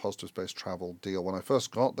positive space travel deal. When I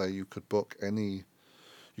first got there, you could book any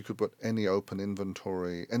open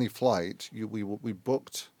inventory, any flight. We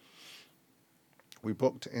booked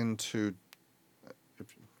into.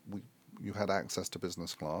 You had access to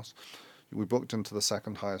business class. We booked into the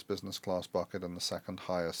second highest business class bucket and the second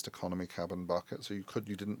highest economy cabin bucket, so you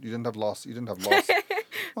didn't have lost.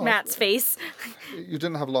 Matt's face. You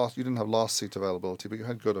didn't have lost seat availability, but you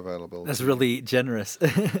had good availability. That's really generous.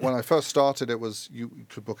 When I first started, it was you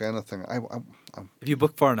could book anything. If you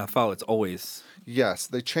book far enough out, it's always. Yes,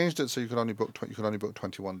 they changed it so you could only book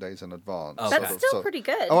 21 days in advance. Oh, that's still pretty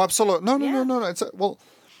good. Oh, absolutely. No. It's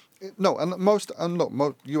No, most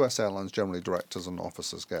U.S. airlines generally directors and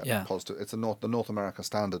officers get Yeah. positive. It's the North America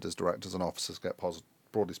standard is directors and officers get positive.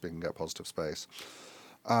 Broadly speaking, get positive space.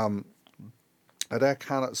 At Air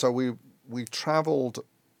Canada, so we travelled.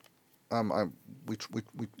 We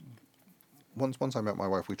once I met my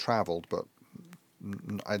wife, we travelled, but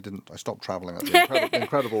I didn't. I stopped travelling at the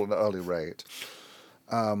incredible and early rate.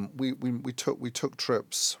 We took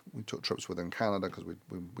trips. We took trips within Canada because we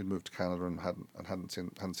moved to Canada and hadn't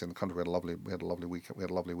seen the country. We had a lovely weekend. We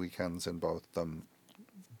had lovely weekends in both.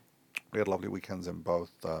 We had lovely weekends in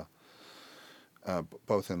both.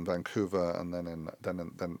 Both in Vancouver and then in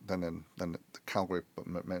Calgary, but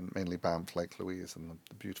mainly Banff, Lake Louise, and the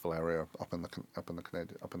beautiful area up in the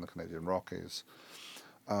Canadian Rockies.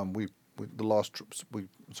 The last trips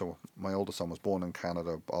so my older son was born in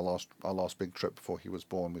Canada. Our last big trip before he was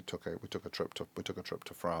born, we took a trip to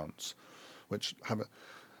France, which I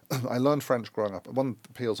learned French growing up. One of the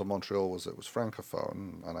appeals of Montreal was it was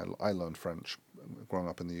francophone, and I learned French growing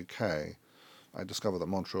up in the UK. I discovered that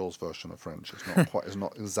Montreal's version of French is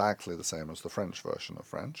not exactly the same as the French version of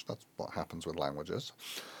French. That's what happens with languages,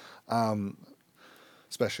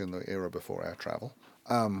 especially in the era before air travel,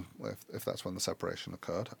 if that's when the separation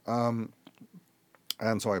occurred. And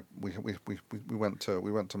so we went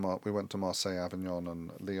to Marseille, Avignon, and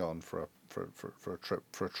Lyon for a trip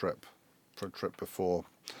before.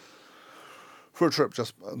 For a trip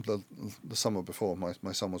just the summer before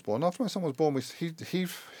my son was born. After my son was born,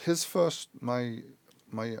 his first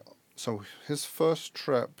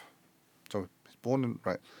trip. So he's born in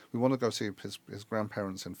right. We want to go see his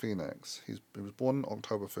grandparents in Phoenix. He was born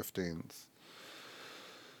October 15th.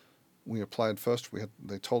 We applied first.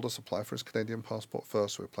 They told us apply for his Canadian passport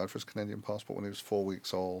first. We applied for his Canadian passport when he was 4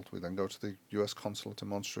 weeks old. We then go to the U.S. consulate in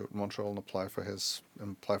Montreal and apply for his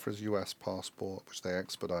U.S. passport, which they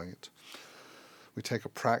expedite. We take a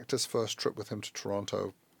practice first trip with him to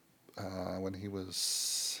Toronto when he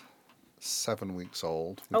was 7 weeks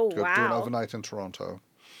old. We do an overnight in Toronto.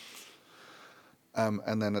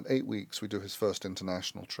 And then at 8 weeks we do his first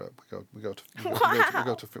international trip. We go to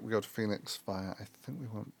Phoenix via, I think we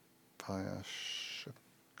went via Chicago.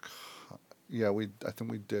 Yeah, I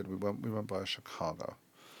think we did. We went via Chicago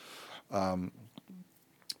to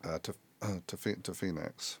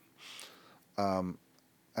Phoenix.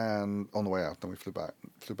 And on the way out, then we flew back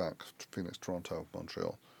to Phoenix, Toronto,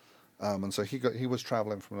 Montreal, and so he was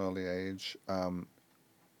traveling from an early age.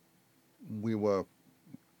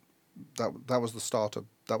 That was the start of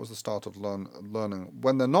learning.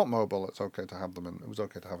 When they're not mobile, it's okay to have them. It was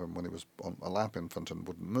okay to have him when he was on a lap infant and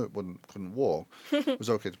couldn't walk. It was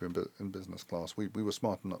okay to be in business class. We were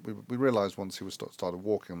smart enough. We realized once he was started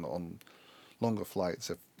walking on longer flights,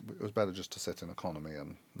 it was better just to sit in economy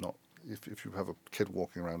and not. If you have a kid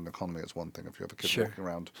walking around in economy, it's one thing. If you have a kid Sure. walking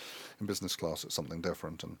around in business class, it's something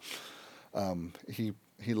different. And we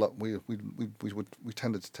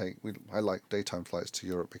tended to take. I like daytime flights to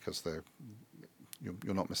Europe because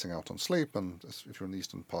you're not missing out on sleep, and if you're in the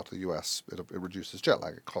eastern part of the U.S., it reduces jet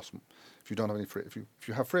lag. It costs. If you don't have any free, if you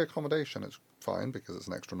have free accommodation, it's fine because it's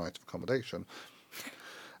an extra night of accommodation,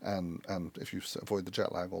 and if you avoid the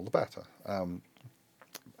jet lag, all the better.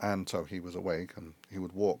 And so he was awake, and he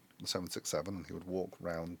would walk the 767, and he would walk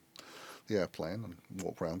round the airplane,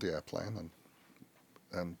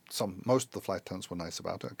 and most of the flight attendants were nice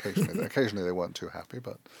about it. Occasionally they weren't too happy,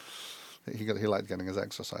 but he liked getting his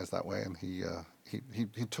exercise that way, and he's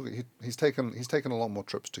taken a lot more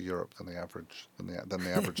trips to Europe than the average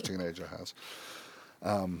teenager has.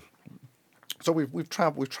 So we've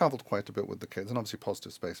traveled quite a bit with the kids, and obviously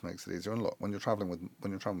Positive Space makes it easier. And look, when you're traveling with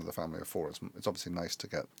a family of four, it's obviously nice to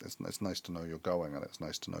it's nice to know you're going, and it's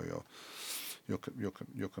nice to know you're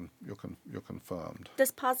confirmed.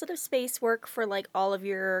 Does Positive Space work for like all of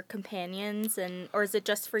your companions, or is it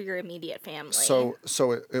just for your immediate family? So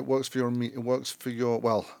it works for your. It works for your.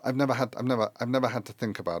 Well, I've never had to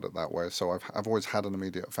think about it that way. So I've always had an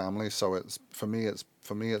immediate family. So it's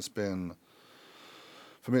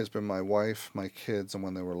been my wife, my kids, and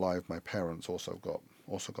when they were alive, my parents also got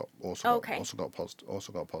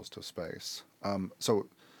Positive Space. So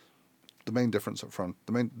the main difference at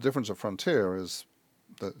Frontier is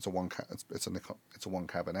that it's a one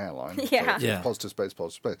cabin airline. Yeah. So it's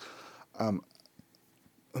Positive Space.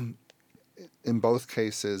 In both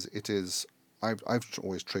cases, it is. I've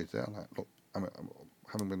always treated it like, look,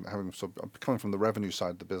 coming from the revenue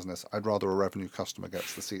side of the business, I'd rather a revenue customer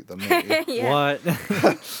gets the seat than me. Yeah. What?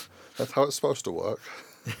 That's how it's supposed to work.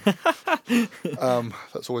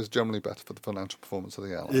 That's always generally better for the financial performance of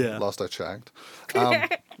the airline. Yeah. Last I checked.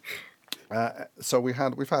 So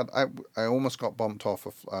I almost got bumped off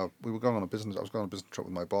of. We were going on a business. I was going on a business trip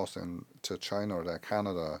with my boss to China at Air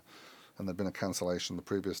Canada, and there'd been a cancellation the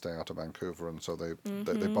previous day out of Vancouver, and so they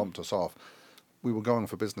bumped us off. We were going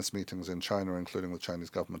for business meetings in China, including with Chinese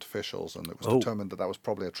government officials, and it was Oh. determined that was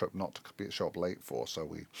probably a trip not to show up late for.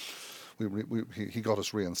 So he got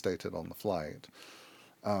us reinstated on the flight.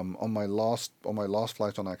 On my last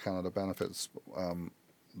flight on Air Canada benefits,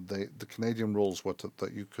 the Canadian rules were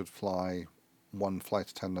that you could fly. One flight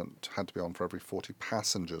attendant had to be on for every 40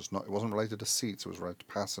 passengers. It wasn't related to seats; it was related to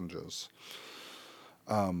passengers.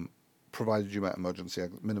 Provided you met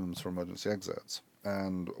minimums for emergency exits.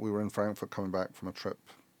 And we were in Frankfurt coming back from a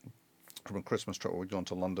Christmas trip where we'd gone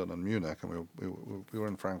to London and Munich, and we were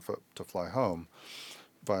in Frankfurt to fly home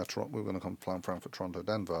via Toronto. We were going to come fly in Frankfurt, Toronto,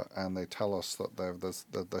 Denver, and they tell us that the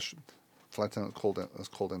flight attendant is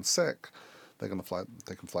called in sick. They're going to fly.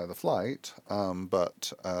 They can fly the flight,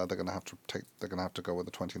 but they're going to have to go with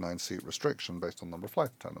a 29-seat restriction based on number of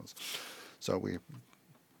flight attendants. So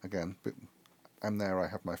I'm there. I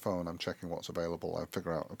have my phone. I'm checking what's available. I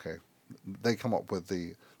figure out, okay, they come up with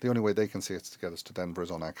the only way they can see it to get us to Denver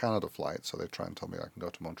is on Air Canada flight. So they try and tell me I can go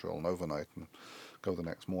to Montreal and overnight and go the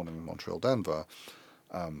next morning in Montreal, Denver.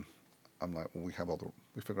 I'm like, well, we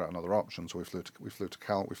figure out another option. So we flew to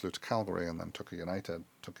Calgary and then took a United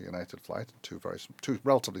flight. Two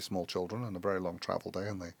relatively small children and a very long travel day,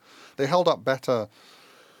 and they held up better.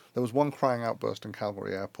 There was one crying outburst in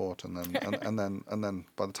Calgary Airport, and then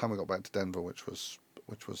by the time we got back to Denver, which was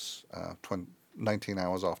 19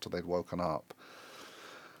 hours after they'd woken up,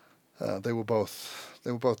 they were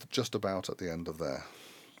both just about at the end of their.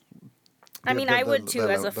 I mean, I would too,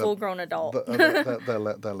 as a full-grown adult.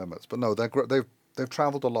 Their limits, but no, they've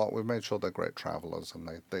traveled a lot. We've made sure they're great travelers, and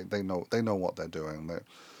they know what they're doing.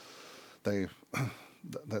 They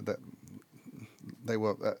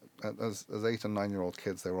were as 8 and 9-year-old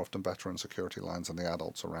kids. They were often better in security lines than the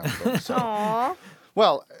adults around them. So. Aww.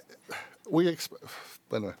 Well,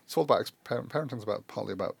 anyway, it's all about parenting's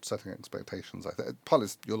partly about setting expectations. I think partly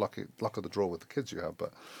it's your luck of the draw with the kids you have,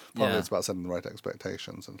 but partly it's about setting the right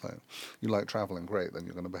expectations. And you like traveling, great. Then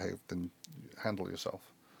you're going to handle yourself.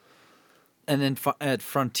 And then at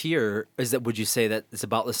Frontier, would you say that it's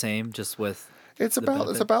about the same, just with? It's about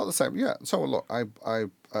the same. Yeah. So look,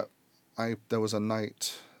 there was a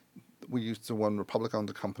night we used to run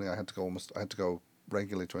Republic-owned company. I had to go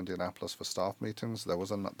regularly to Indianapolis for staff meetings. There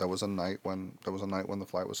was a night when the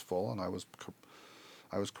flight was full, and I was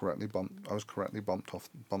correctly bumped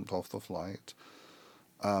off the flight.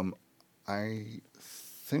 I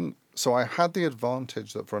think so. I had the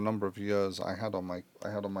advantage that for a number of years I had on my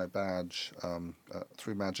badge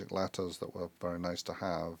 3 magic letters that were very nice to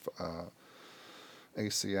have.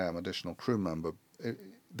 ACM, additional crew member.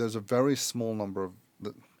 There's a very small number of.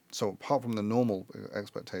 So apart from the normal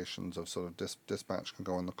expectations of sort of dispatch can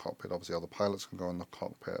go in the cockpit, obviously other pilots can go in the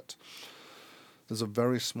cockpit. There's a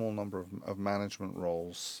very small number of management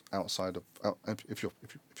roles outside of. If you're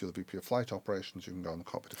the VP of flight operations, you can go in the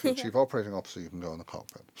cockpit. If you're the chief operating officer, you can go in the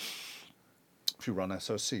cockpit. If you run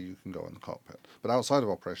SOC, you can go in the cockpit. But outside of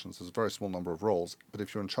operations, there's a very small number of roles. But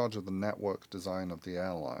if you're in charge of the network design of the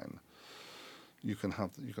airline, you can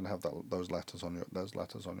have those letters on your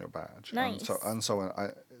badge. Nice.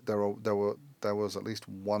 There was at least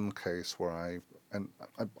one case where I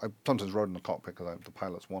sometimes rode in the cockpit because the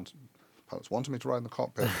pilots wanted me to ride in the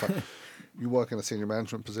cockpit. But you work in a senior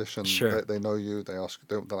management position. Sure. They know you. They ask.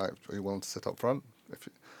 They're like, "Are you willing to sit up front?"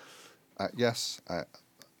 Yes.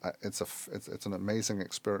 It's an amazing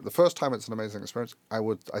experience. The first time it's an amazing experience. I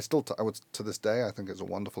would to this day I think it's a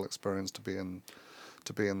wonderful experience to be in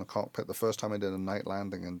the cockpit. The first time I did a night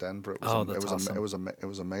landing in Denver, it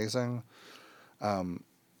was amazing.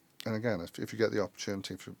 And again, if you get the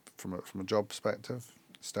opportunity from a job perspective,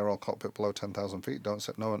 sterile cockpit below 10,000 feet, don't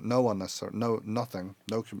sit. No one necessarily. Nothing.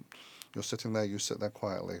 You're sitting there. You sit there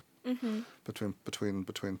quietly. Mm-hmm. Between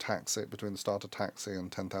the start of taxi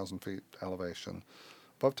and 10,000 feet elevation.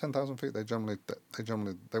 Above 10,000 feet, they generally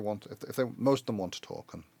want most of them want to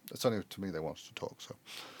talk, and it's only to me they wanted to talk. So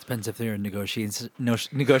depends if they're in negotiations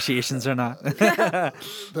or not.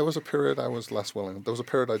 There was a period I was less willing. There was a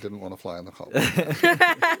period I didn't want to fly in the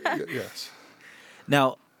cockpit. Yes.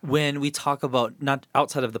 Now, when we talk about not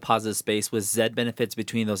outside of the positive space with Z benefits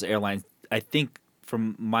between those airlines, I think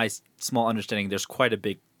from my small understanding, there's quite a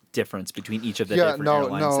big difference between each of the different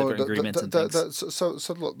airlines, different agreements and things.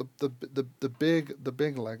 So look, the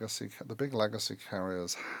big legacy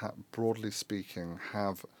carriers, broadly speaking,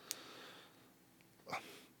 have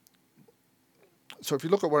so if you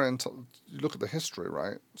look at you look at the history,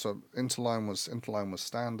 right? So Interline was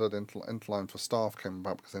standard. Interline for staff came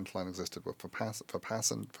about because Interline existed for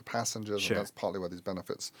passengers, Sure. and that's partly where these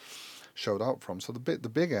benefits showed up from. So the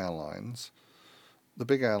big airlines. The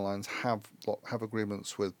big airlines have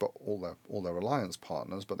agreements with all their alliance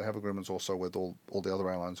partners, but they have agreements also with all the other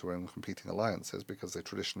airlines who are in competing alliances, because they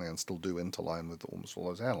traditionally and still do interline with almost all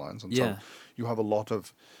those airlines, and so you have a lot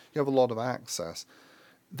of access.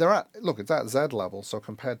 It's at Z level, so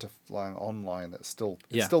compared to flying online, it's still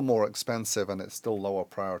more expensive and it's still lower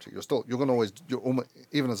priority.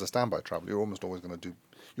 Even as a standby traveler, you're almost always going to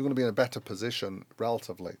be in a better position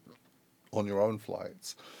relatively on your own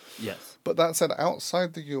flights. Yes. But that said,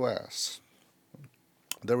 outside the US,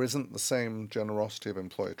 there isn't the same generosity of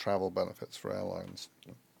employee travel benefits for airlines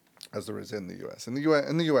as there is in the US. In the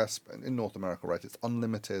US, in North America, right, it's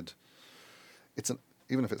unlimited.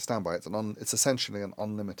 Even if it's standby, it's essentially an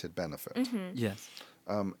unlimited benefit. Mm-hmm. Yes.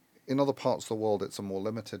 In other parts of the world, it's a more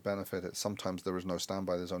limited benefit. Sometimes there is no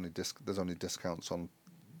standby. There's only discounts on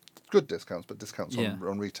good discounts, but discounts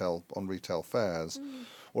on retail fares. Mm.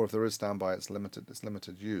 Or if there is standby, it's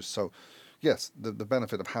limited use. So, yes, the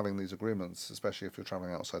benefit of having these agreements, especially if you're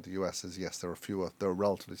traveling outside the US, is yes, there are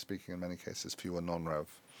relatively speaking in many cases fewer non-rev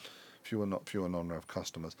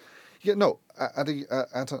customers. Yeah, no, at a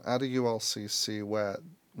ULCC where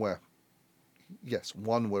yes,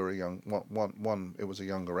 it was a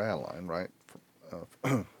younger airline, right?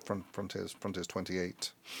 Frontier's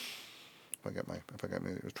 28. If I get me,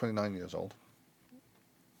 it was 29 years old.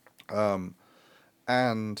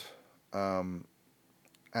 And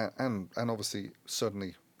obviously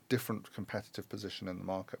certainly different competitive position in the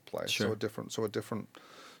marketplace. Sure. So a different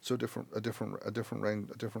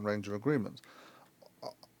range of agreements.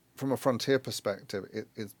 From a Frontier perspective,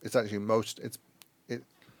 it's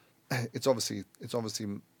obviously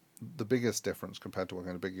the biggest difference compared to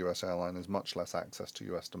working at a big US airline is much less access to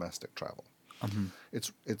US domestic travel. Mm-hmm.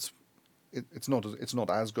 It's not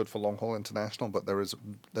as good for long haul international, but there's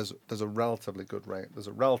a relatively good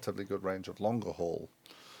range of longer haul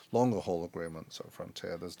agreements at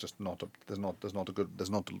Frontier. There's not a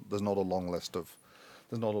long list of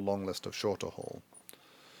shorter haul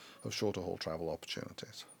travel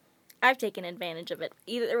opportunities. I've taken advantage of it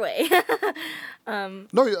either way.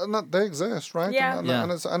 No, they exist, right? Yeah.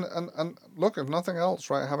 And look, if nothing else,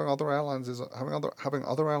 right, having other airlines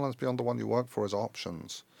beyond the one you work for is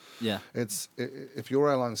options. Yeah. If your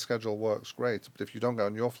airline schedule works, great. But if you don't go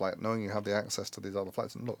on your flight, knowing you have the access to these other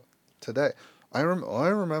flights, and look, today, I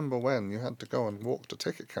remember when you had to go and walk to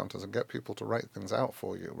ticket counters and get people to write things out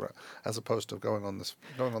for you, right, as opposed to going on this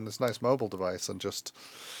nice mobile device and just.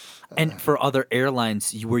 And for other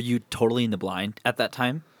airlines, were you totally in the blind at that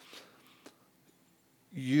time?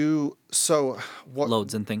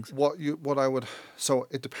 Loads and things. So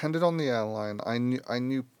it depended on the airline. I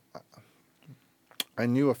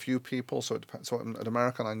knew a few people. So at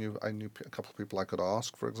American, I knew a couple of people I could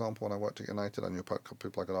ask. For example, when I worked at United, I knew a couple of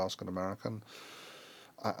people I could ask at American.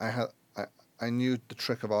 I knew the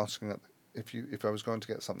trick of asking if I was going to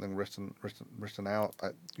get something written out,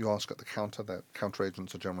 you ask at the counter. The counter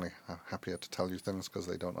agents are generally happier to tell you things because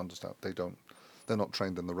they don't understand. They're not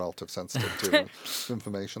trained in the relative sensitivity of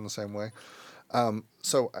information the same way. I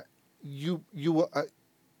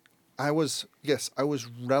was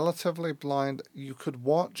relatively blind. You could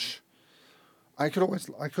watch. I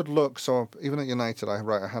could look. So even at United, I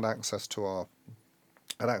had access to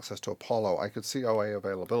Apollo. I could see OA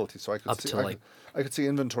availability, so I could see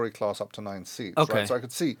inventory class up to 9 seats. Okay. Right? So I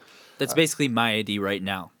could see. That's basically my ID right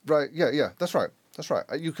now. Right. Yeah. That's right.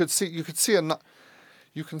 You can see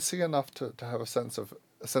enough to have a sense of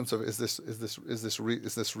is this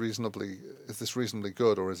reasonably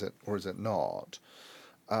good, or is it not?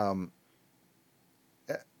 And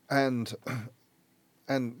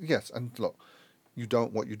yes, and look, yes,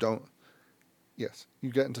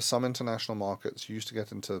 you get into some international markets. You used to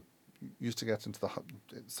get into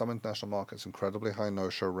some international markets, incredibly high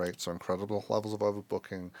no-show rates or incredible levels of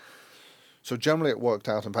overbooking. So generally it worked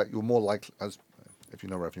out. In fact, you're more likely, if you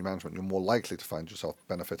know revenue management, you're more likely to find yourself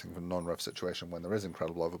benefiting from a non-rev situation when there is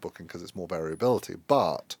incredible overbooking because it's more variability.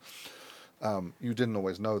 But you didn't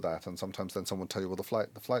always know that, and sometimes then someone would tell you, well, the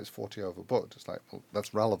flight's 40 overbooked. It's like, well,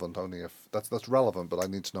 that's relevant only if that's relevant, but I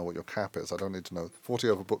need to know what your cap is. I don't need to know 40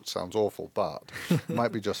 overbooked sounds awful, but it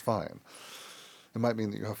might be just fine. It might mean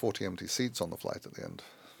that you have 40 empty seats on the flight at the end.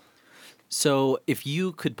 So, if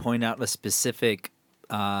you could point out a specific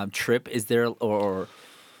trip, is there,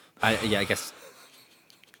 I guess.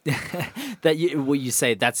 That you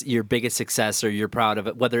say that's your biggest success or you're proud of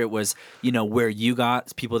it, whether it was where you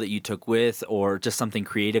got people that you took with or just something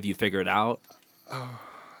creative you figured out.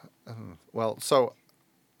 Well, so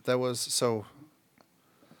there was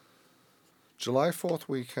July 4th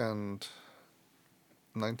weekend,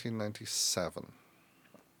 1997.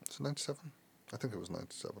 Is it 97? I think it was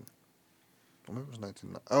 97. Or maybe it was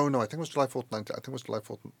 99. Oh no, I think it was July 4th. I think it was July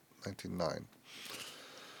 4th, 99.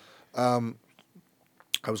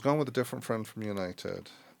 I was going with a different friend from United.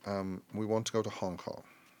 We wanted to go to Hong Kong,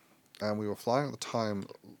 and we were flying at the time.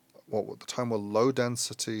 What at the time were low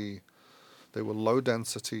density. They were low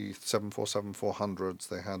density 747-400s.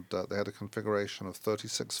 They had a configuration of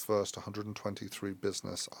 36 first, 123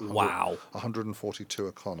 business, Wow. 142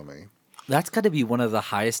 economy. That's got to be one of the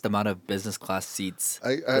highest amount of business class seats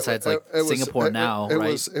besides Singapore now,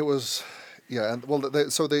 right? It was, yeah. And well,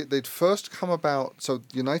 they'd first come about. So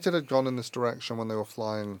United had gone in this direction when they were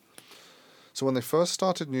flying. So when they first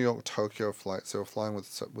started New York Tokyo flights, they were flying with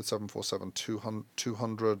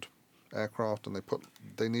 747-200 aircraft, and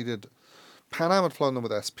they needed. Pan Am had flown them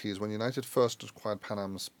with SPs. When United first acquired Pan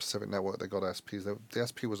Am's Pacific network, they got SPs. The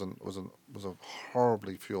SP was a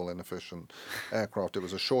horribly fuel inefficient aircraft. It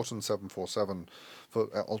was a shortened 747 for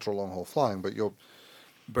ultra long haul flying, but you're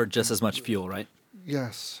burn just as much fuel, right?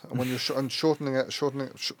 Yes, and when you're shortening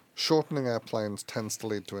airplanes tends to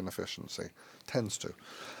lead to inefficiency. Tends to.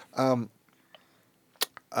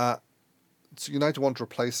 So United wanted to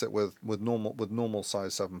replace it with normal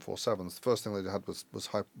size 747s. The first thing they had was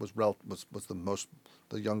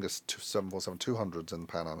the youngest 747-200s in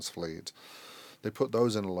Pan Am's fleet. They put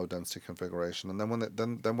those in a low density configuration, and then when they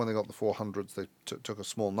got the 400s, they took a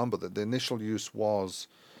small number. The initial use was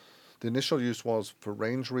for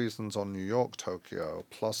range reasons on New York Tokyo,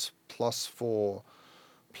 plus for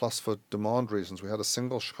demand reasons. We had a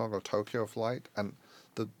single Chicago Tokyo flight, and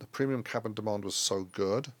the premium cabin demand was so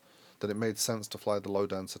good that it made sense to fly the low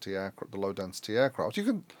density aircraft. You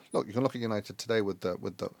can look at United today with the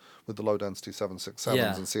low density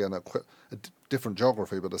 767s and see a different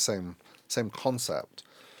geography, but the same concept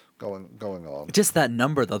going on. Just that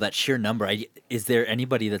number though, that sheer number. Is there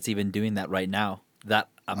anybody that's even doing that right now? That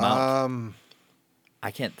amount? I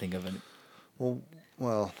can't think of any.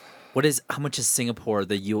 Well. How much is Singapore? I'll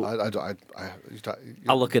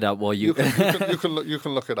look it up while you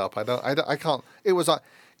can look it up. I can't. It was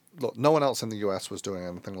look, no one else in the US was doing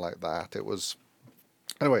anything like that. It was,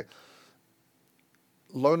 anyway,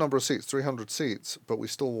 low number of seats, 300 seats, but we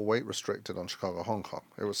still were weight restricted on Chicago, Hong Kong.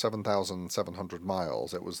 It was 7,700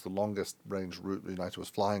 miles. It was the longest range route United was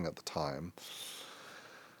flying at the time.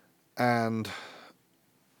 And,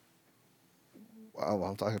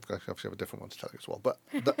 well, I have a different one to tell you as well. But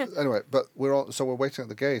anyway, we're waiting at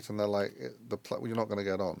the gate, and they're like, you're not going to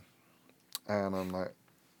get on. And I'm like,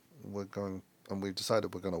 and we've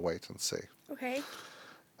decided we're going to wait and see. Okay.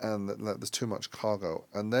 And there's too much cargo.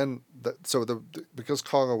 And then, because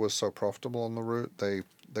cargo was so profitable on the route, they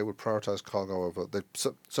would prioritize cargo over. They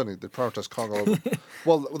prioritize cargo over.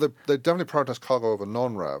 Well, they definitely prioritize cargo over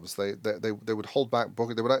non-revs. They would hold back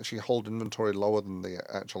booking. They would actually hold inventory lower than the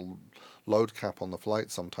actual load cap on the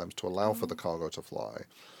flight sometimes to allow for the cargo to fly.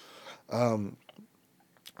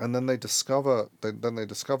 And then they discover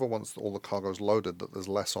once all the cargo's loaded that there's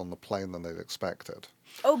less on the plane than they'd expected.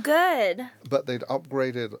 Oh, good. But they'd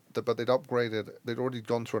already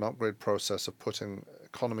gone through an upgrade process of putting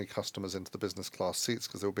economy customers into the business class seats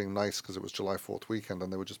because they were being nice because it was July 4th weekend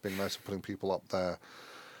and they were just being nice and putting people up there.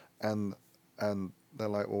 And they're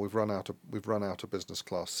like, well, we've run out of business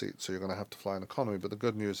class seats, so you're going to have to fly in economy. But the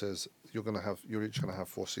good news is you're each going to have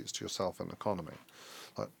 4 seats to yourself in economy.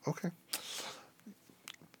 Like, okay.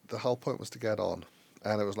 The whole point was to get on,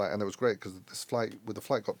 and it was great because the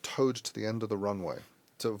flight got towed to the end of the runway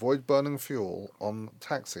to avoid burning fuel on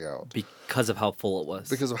taxi out because of how full it was.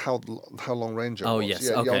 Because of how long range it was. Oh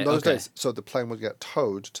yes, okay. On those days, so the plane would get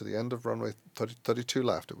towed to the end of runway 32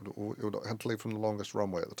 left. It would had to leave from the longest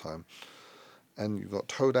runway at the time, and you got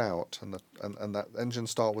towed out, and that engine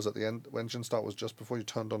start was at the end. Engine start was just before you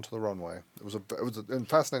turned onto the runway. It was a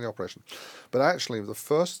fascinating operation, but actually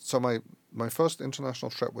my first international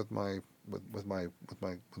trip with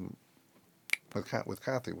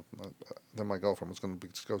Kathy, then my girlfriend, was going to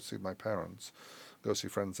be to go see my parents, go see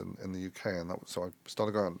friends in the UK, and so I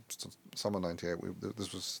started going summer '98.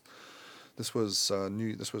 This was New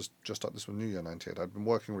Year '98. I'd been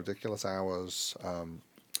working ridiculous hours.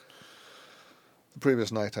 The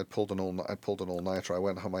previous night I'd pulled an all-nighter. I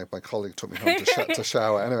went home. My colleague took me home to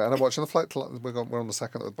shower. Anyway, and I'm watching the flight. We're on the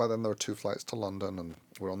second. By then there were 2 flights to London, and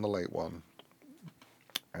we're on the late one.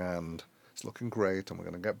 And it's looking great, and we're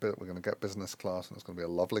going to get business class, and it's going to be a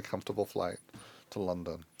lovely, comfortable flight to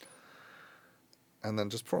London. And then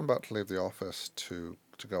just before I'm about to leave the office to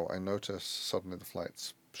go, I notice suddenly the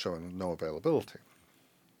flight's showing no availability.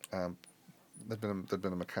 There'd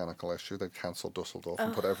been a mechanical issue. They'd cancelled Dusseldorf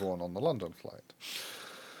and put everyone on the London flight.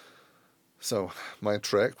 So my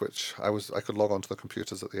trick, which I could log onto the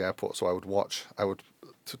computers at the airport, so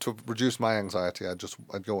to reduce my anxiety,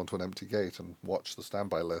 I'd go onto an empty gate and watch the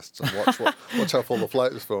standby lists and watch how full the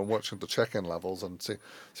flight was for, and watching the check-in levels and see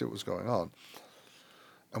what was going on.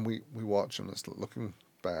 And we watch, and it's looking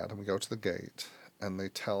bad, and we go to the gate, and they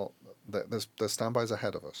tell that there's standbys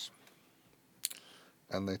ahead of us,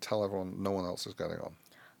 and they tell everyone no one else is getting on.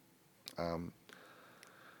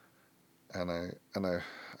 And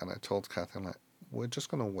I told Kathy, I'm like, we're just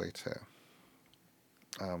going to wait here.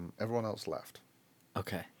 Everyone else left.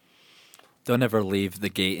 Okay. Don't ever leave the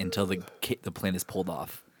gate until the plane is pulled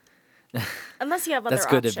off. Unless you have other options. That's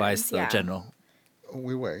good options, advice, though, yeah. General.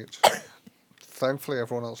 We wait. Thankfully,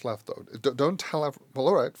 everyone else left, though. Don't tell everyone. Well,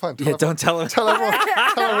 all right, fine. Don't tell them. Tell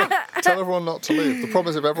everyone not to leave. The problem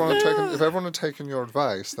is, if everyone had taken your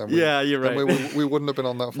advice, then you're right. Then we wouldn't have been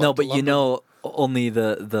on that flight. No, but to London. only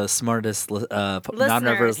the smartest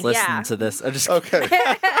non-revers listen to this. I'm just okay.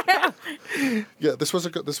 Yeah, this was a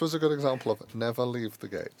good example of never leave the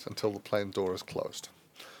gate until the plane door is closed.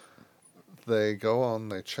 They go on,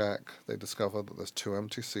 they check, they discover that there's 2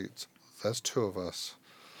 empty seats. There's 2 of us.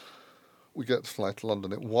 We get to fly to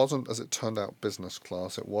London. It wasn't, as it turned out, business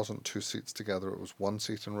class. It wasn't 2 seats together. It was 1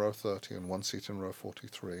 seat in row 30 and 1 seat in row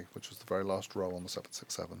 43, which was the very last row on the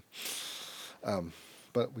 767.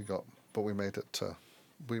 But we made it to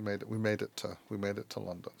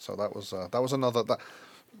London. So that was another.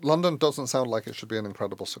 London doesn't sound like it should be an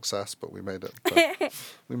incredible success, but we made it.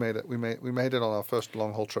 We made it on our first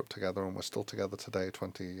long haul trip together, and we're still together today,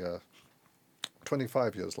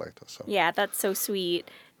 25 years later. So yeah, that's so sweet.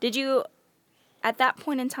 Did you? At that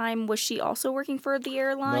point in time, was she also working for the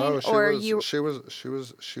airline? No, she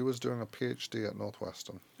was doing a PhD at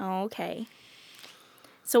Northwestern. Oh, okay.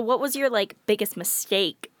 So what was your biggest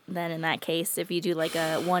mistake then in that case if you do a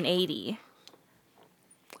 180?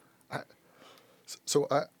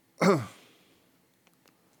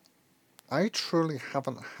 I truly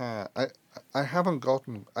haven't had I haven't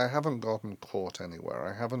gotten caught anywhere.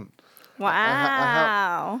 I haven't.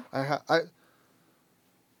 Wow. I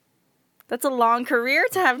That's a long career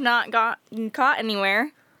to have not gotten caught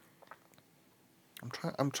anywhere.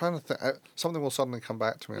 I'm trying to think. Something will suddenly come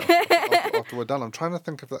back to me after we're done. I'm trying to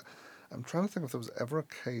think if there was ever a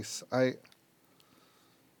case.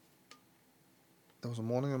 There was a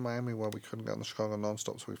morning in Miami where we couldn't get on the Chicago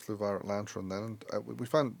nonstop, so we flew via Atlanta, and then we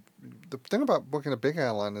found the thing about booking a big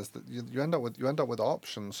airline is that you end up with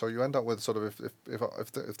options. So you end up with sort of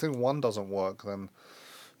if thing 1 doesn't work, then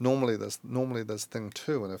normally there's thing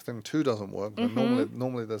 2, and if thing 2 doesn't work, then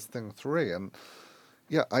normally there's thing 3, and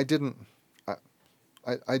yeah, I didn't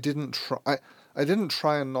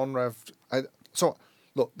try and non-rev. So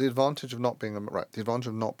look, the advantage of not being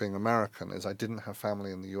American is I didn't have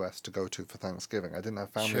family in the US to go to for Thanksgiving. I didn't have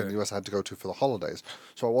family in the US I had to go to for the holidays.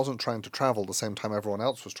 So I wasn't trying to travel the same time everyone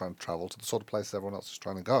else was trying to travel to the sort of places everyone else was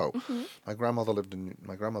trying to go. Mm-hmm. My grandmother lived in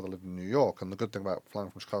New York, and the good thing about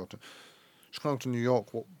flying from Chicago to New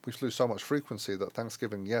York, we flew so much frequency that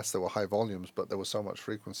Thanksgiving, yes, there were high volumes, but there was so much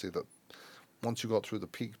frequency that once you got through the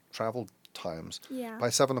peak travel times, by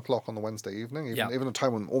 7 o'clock on the Wednesday evening, even a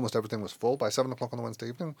time when almost everything was full, by 7 o'clock on the Wednesday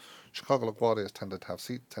evening, Chicago LaGuardias tended to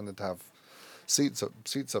have seats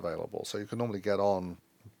available, so you could normally get on.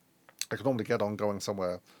 I could normally get on going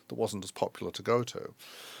somewhere that wasn't as popular to go to.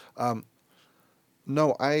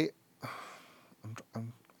 No, I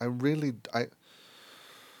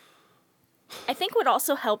think what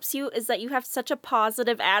also helps you is that you have such a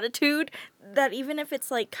positive attitude that even if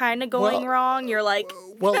it's kind of going wrong, you're like.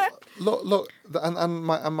 Well, look, and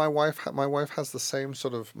my wife has the same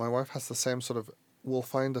sort of. We'll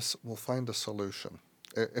find a solution.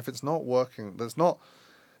 If it's not working, there's not.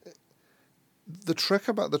 The trick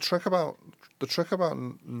about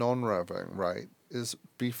non-revving, right, is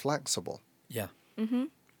be flexible. Yeah. Mm-hmm.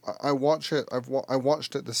 I watch it. I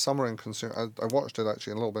watched it this summer in consumer. I watched it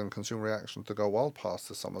actually a little bit in Consumer Reaction to Go Wild Pass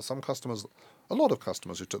this summer. A lot of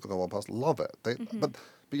customers who took the Go Wild Pass love it. But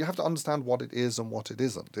you have to understand what it is and what it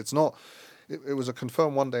isn't. It's not. It was a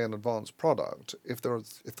confirm 1 day in advance product. If the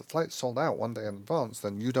flight's sold out 1 day in advance,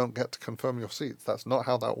 then you don't get to confirm your seats. That's not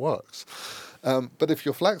how that works. But if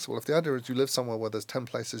you're flexible, if the idea is you live somewhere where there's 10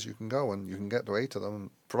 places you can go and you can get to 8 of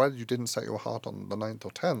them, provided you didn't set your heart on the 9th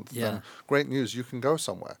or 10th, then great news, you can go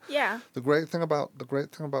somewhere. Yeah. The great thing about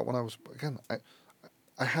when I was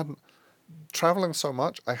I hadn't traveling so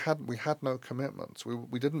much. We had no commitments.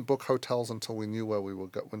 We didn't book hotels until we knew where we were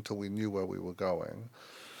going.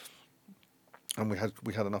 And we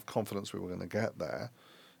had enough confidence we were going to get there.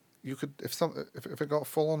 you could if it got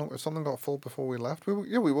full on, if something got full before we left,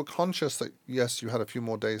 we were conscious that yes, you had a few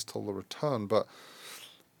more days till the return, but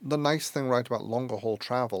the nice thing right about longer haul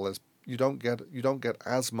travel is you don't get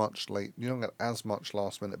as much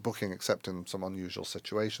last minute booking, except in some unusual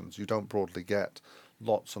situations. You don't broadly get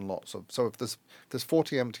lots and lots of. So if there's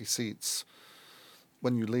 40 empty seats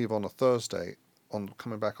when you leave on a Thursday, on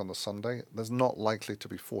coming back on the Sunday, there's not likely to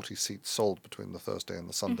be 40 seats sold between the Thursday and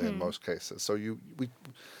the Sunday in most cases. So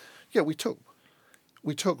we took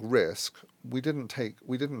risk. We didn't take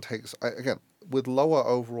again, with lower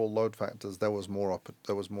overall load factors. There was more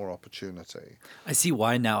opportunity. I see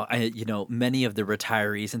why now. Many of the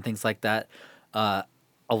retirees and things like that. A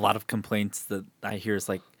lot of complaints that I hear is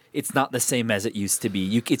like, it's not the same as it used to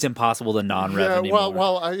be. It's impossible to non-revenue.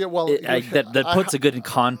 That puts a good in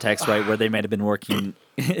context, right, where they might have been working.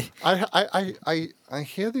 I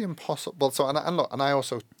hear the impossible. So I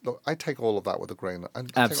also I take all of that with a grain.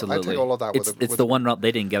 Absolutely, I take all of that it's the one route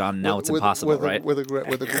they didn't get on. Now it's impossible, right? With a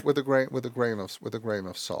grain of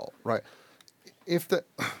salt, right? If an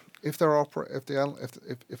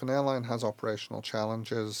airline has operational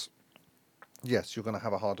challenges, yes, you're going to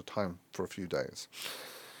have a harder time for a few days.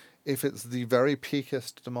 If it's the very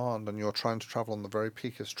peakest demand and you're trying to travel on the very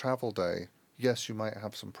peakest travel day, yes, you might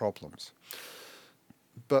have some problems.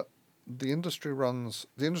 But the industry runs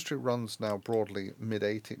now broadly mid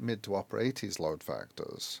to upper 80s load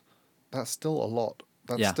factors. That's still a lot.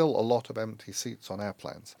 That's still a lot of empty seats on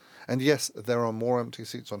airplanes. And yes, there are more empty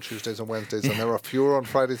seats on Tuesdays and Wednesdays, and there are fewer on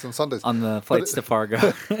Fridays and Sundays. On the flights to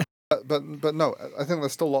Fargo. But no, I think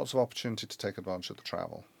there's still lots of opportunity to take advantage of the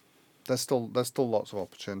travel. There's still lots of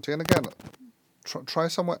opportunity, and again, try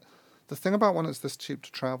somewhere. The thing about when it's this cheap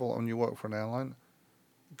to travel and you work for an airline,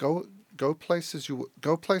 go places you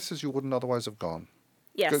wouldn't otherwise have gone.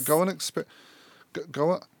 Yes. Go and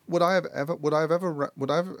go. Would I have ever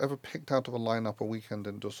picked out of a lineup a weekend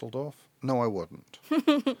in Dusseldorf? No, I wouldn't.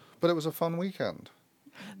 But it was a fun weekend.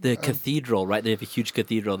 The cathedral, right? They have a huge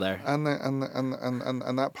cathedral there. And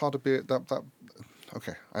that part of it.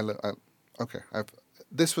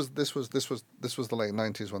 This was the late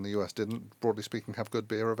 90s when the US didn't, broadly speaking, have good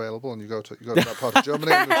beer available, and you go to that part of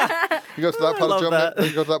Germany. You go to that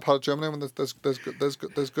part of Germany when there's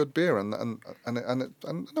good beer,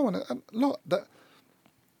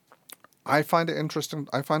 I find it interesting.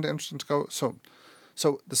 To go. So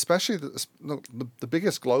especially the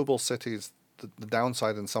biggest global cities. The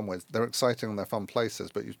downside in some ways, they're exciting and they're fun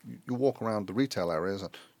places, but you walk around the retail areas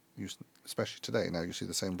and especially today, now you see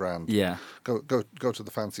the same brand. Yeah. Go to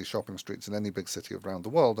the fancy shopping streets in any big city around the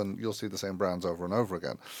world, and you'll see the same brands over and over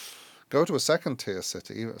again. Go to a second-tier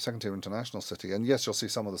international city, and yes, you'll see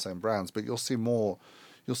some of the same brands, but you'll see more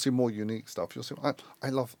unique stuff. You'll see. I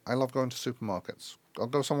love going to supermarkets. I'll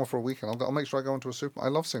go somewhere for a weekend. I'll make sure I go into a super. I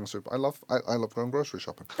love seeing super. I love going grocery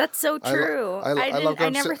shopping. That's so true. I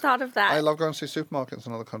never thought of that. I love going to see supermarkets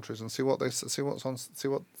in other countries and see what the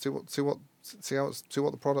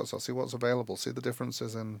products are, see what's available, see the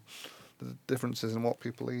differences in what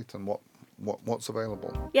people eat and what's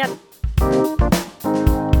available. Yep.